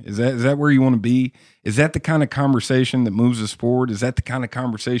live in? Is that where you want to be? Is that the kind of conversation that moves us forward? Is that the kind of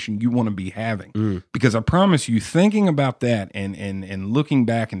conversation you want to be having? Because I promise you, thinking about that and looking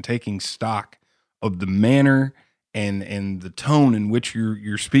back and taking stock of the manner and the tone in which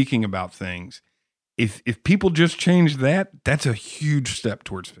you're speaking about things, if people just change that, that's a huge step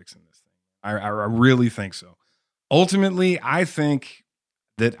towards fixing this thing. I really think so. Ultimately, I think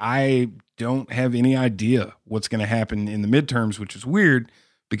that I don't have any idea what's going to happen in the midterms, which is weird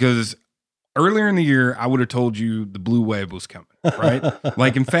because earlier in the year, I would have told you the blue wave was coming, right?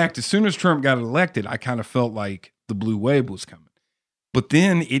 Like, in fact, as soon as Trump got elected, I kind of felt like the blue wave was coming. But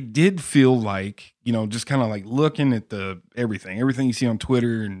then it did feel like, you know, just kind of like looking at everything you see on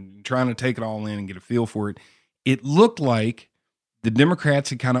Twitter and trying to take it all in and get a feel for it. It looked like the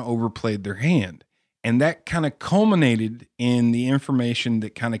Democrats had kind of overplayed their hand. And that kind of culminated in the information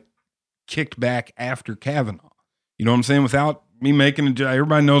that kind of kicked back after Kavanaugh. You know what I'm saying? Without me making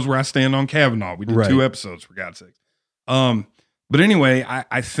everybody knows where I stand on Kavanaugh. We did 2 episodes, for God's sakes. But anyway,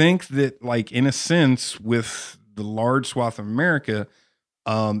 I think that, like, in a sense, with the large swath of America,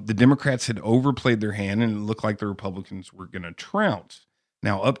 the Democrats had overplayed their hand and it looked like the Republicans were going to trounce.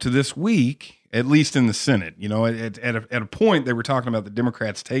 Now, up to this week, at least in the Senate, you know, at a point they were talking about the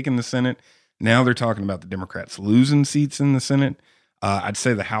Democrats taking the Senate. Now they're talking about the Democrats losing seats in the Senate. I'd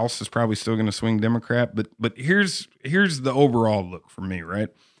say the House is probably still going to swing Democrat, but here's the overall look for me, right?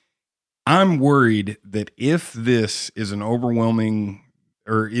 I'm worried that if this is an overwhelming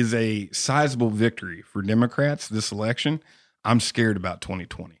or is a sizable victory for Democrats this election, I'm scared about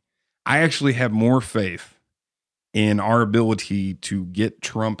 2020. I actually have more faith in our ability to get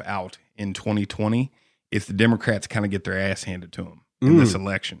Trump out in 2020 if the Democrats kind of get their ass handed to them in this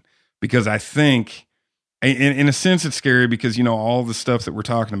election. Because I think, in a sense, it's scary because, you know, all the stuff that we're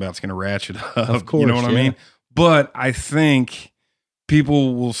talking about is going to ratchet up. Of course, you know what I mean? But I think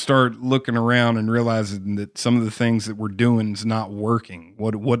people will start looking around and realizing that some of the things that we're doing is not working.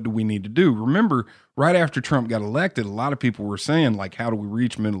 What do we need to do? Remember, right after Trump got elected, a lot of people were saying, like, how do we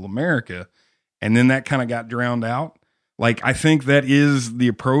reach middle America? And then that kind of got drowned out. Like, I think that is the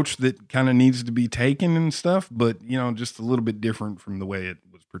approach that kind of needs to be taken and stuff, but, you know, just a little bit different from the way it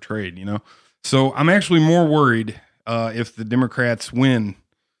was portrayed, you know? So I'm actually more worried if the Democrats win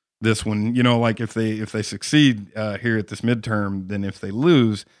this one, you know, like if they succeed here at this midterm than if they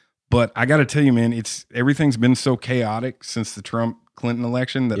lose. But I got to tell you, man, everything's been so chaotic since the Trump-Clinton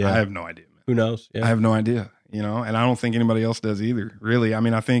election that I have no idea, man. Who knows? Yeah. I have no idea, you know, and I don't think anybody else does either, really. I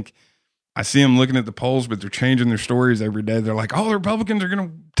mean, I think I see them looking at the polls, but they're changing their stories every day. They're like, oh, the Republicans are going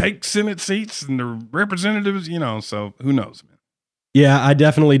to take Senate seats and the representatives, you know, so who knows, man. Yeah, I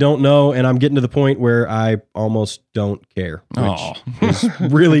definitely don't know, and I'm getting to the point where I almost don't care, which is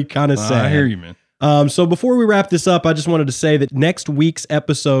really kind of sad. I hear you, man. So before we wrap this up, I just wanted to say that next week's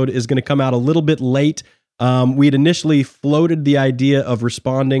episode is going to come out a little bit late. We had initially floated the idea of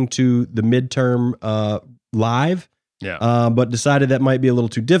responding to the midterm live, but decided that might be a little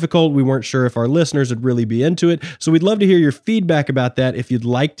too difficult. We weren't sure if our listeners would really be into it. So we'd love to hear your feedback about that. If you'd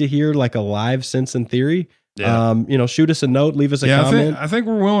like to hear like a live Sense and Theory, you know, shoot us a note, leave us a comment. I think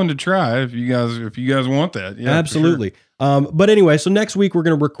we're willing to try if you guys want that. Yeah, absolutely. Sure. But anyway, so next week we're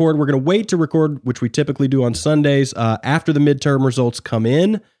going to record. We're going to wait to record, which we typically do on Sundays, after the midterm results come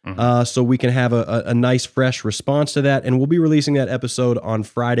in, so we can have a nice, fresh response to that. And we'll be releasing that episode on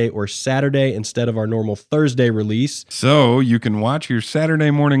Friday or Saturday instead of our normal Thursday release. So you can watch your Saturday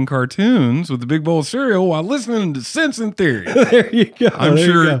morning cartoons with the big bowl of cereal while listening to Sense and Theory. There you go. I'm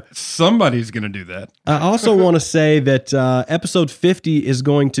sure somebody's going to do that. I also want to say that episode 50 is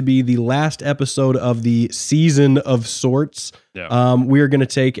going to be the last episode of the season of sorts. Yeah. We are going to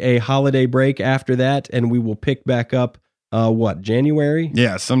take a holiday break after that, and we will pick back up, January?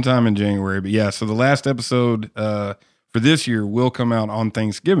 Yeah, sometime in January. But yeah, so the last episode for this year will come out on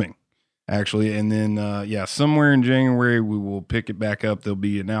Thanksgiving, actually. And then, somewhere in January, we will pick it back up. There'll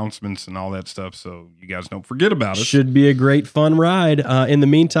be announcements and all that stuff, so you guys don't forget about us. Should be a great, fun ride. In the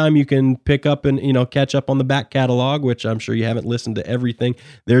meantime, you can pick up and, catch up on the back catalog, which I'm sure you haven't listened to everything.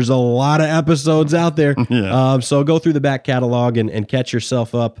 There's a lot of episodes out there. So go through the back catalog and catch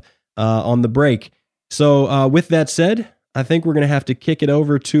yourself up on the break. So with that said, I think we're going to have to kick it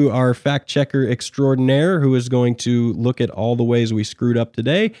over to our fact checker extraordinaire, who is going to look at all the ways we screwed up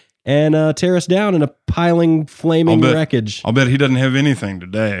today and tear us down in a piling, flaming wreckage. I'll bet he doesn't have anything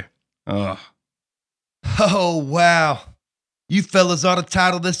today. Oh, wow. You fellas ought to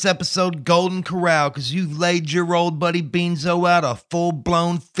title this episode Golden Corral because you've laid your old buddy Beanzo out a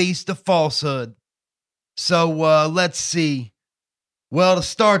full-blown feast of falsehood. So, let's see. Well, to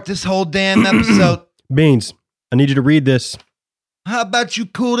start this whole damn episode... Beans, I need you to read this. How about you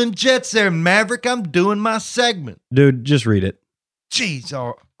cooling jets there, Maverick? I'm doing my segment. Dude, just read it. Jeez,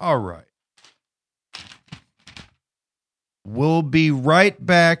 all right. We'll be right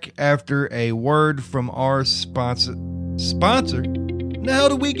back after a word from our sponsor. Sponsor? Now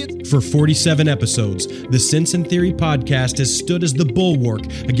do we get... For 47 episodes, the Sense and Theory podcast has stood as the bulwark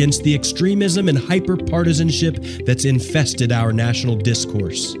against the extremism and hyper-partisanship that's infested our national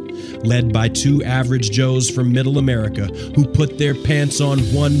discourse. Led by two average Joes from Middle America who put their pants on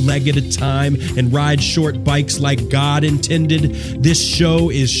one leg at a time and ride short bikes like God intended, this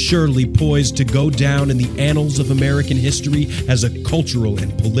show is surely poised to go down in the annals of American history as a cultural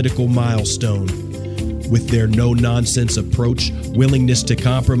and political milestone. With their no-nonsense approach, willingness to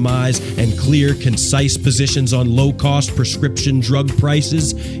compromise, and clear, concise positions on low-cost prescription drug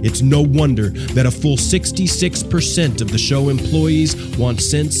prices, it's no wonder that a full 66% of the show employees want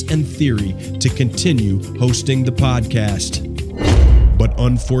Sense and Theory to continue hosting the podcast. But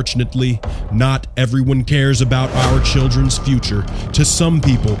unfortunately, not everyone cares about our children's future. To some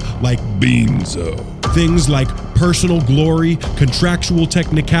people, like Beanzo, things like personal glory, contractual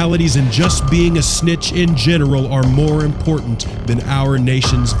technicalities, and just being a snitch in general are more important than our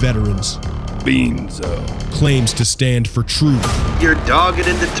nation's veterans. Beanzo claims to stand for truth. Your dogged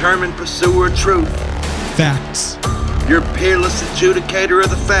and determined pursuer of truth. Facts. Your peerless adjudicator of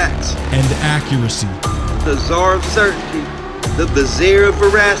the facts. And accuracy. The czar of certainty. the vizier of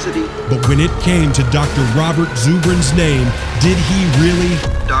veracity. But when it came to Dr. Robert Zubrin's name, did he really?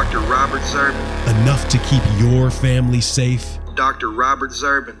 Dr. Robert Zerbin. Enough to keep your family safe? Dr. Robert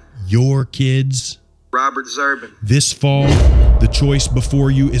Zerbin. Your kids? Robert Zerbin. This fall, the choice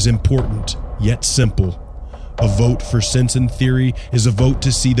before you is important, yet simple. A vote for Sense and Theory is a vote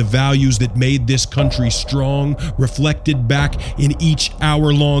to see the values that made this country strong reflected back in each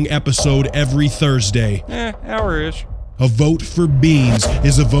hour-long episode every Thursday. Hour-ish. A vote for Beans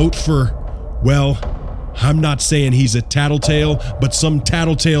is a vote for, well, I'm not saying he's a tattletale, but some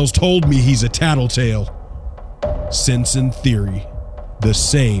tattletales told me he's a tattletale. Sense and Theory, the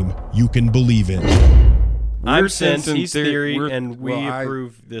same you can believe in. I'm Sense, he's Theory, and we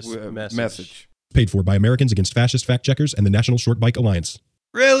approve this message. Paid for by Americans Against Fascist Fact Checkers and the National Short Bike Alliance.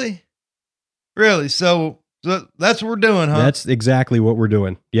 Really? So that's what we're doing, huh? That's exactly what we're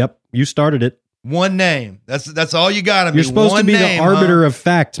doing. Yep, you started it. One name. That's all you got to be. You're supposed to be the arbiter of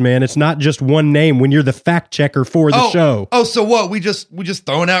facts, man. It's not just one name when you're the fact checker for the show. Oh, so what? We just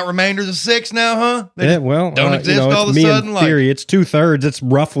throwing out remainders of 6 now, huh? They don't exist all of a sudden. Theory, it's 2/3. It's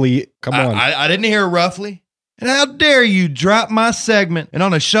roughly. Come on. I didn't hear roughly. And how dare you drop my segment and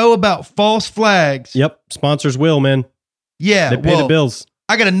on a show about false flags? Yep, sponsors will, man. Yeah, they pay the bills.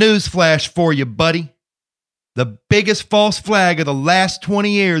 I got a news flash for you, buddy. The biggest false flag of the last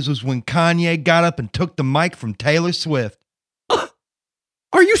 20 years was when Kanye got up and took the mic from Taylor Swift.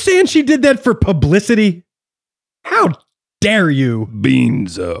 Are you saying she did that for publicity? How dare you?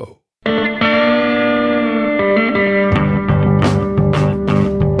 Beanzo.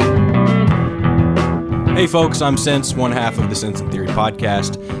 Hey folks, I'm Sense, one half of the Sense and Theory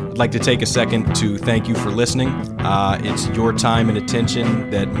podcast. I'd like to take a second to thank you for listening. It's your time and attention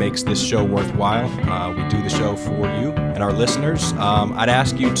that makes this show worthwhile. We do the show for you and our listeners. I'd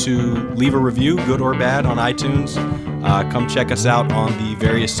ask you to leave a review, good or bad, on iTunes. Come check us out on the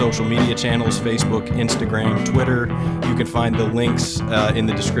various social media channels, Facebook, Instagram, Twitter. You can find the links in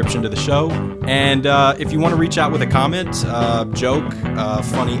the description to the show. And if you want to reach out with a comment, joke,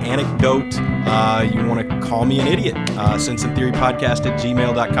 funny anecdote, you want to call me an idiot,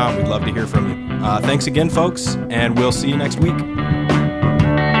 senseandtheorypodcast@gmail.com. We'd love to hear from you. Thanks again, folks, and we'll see you next week.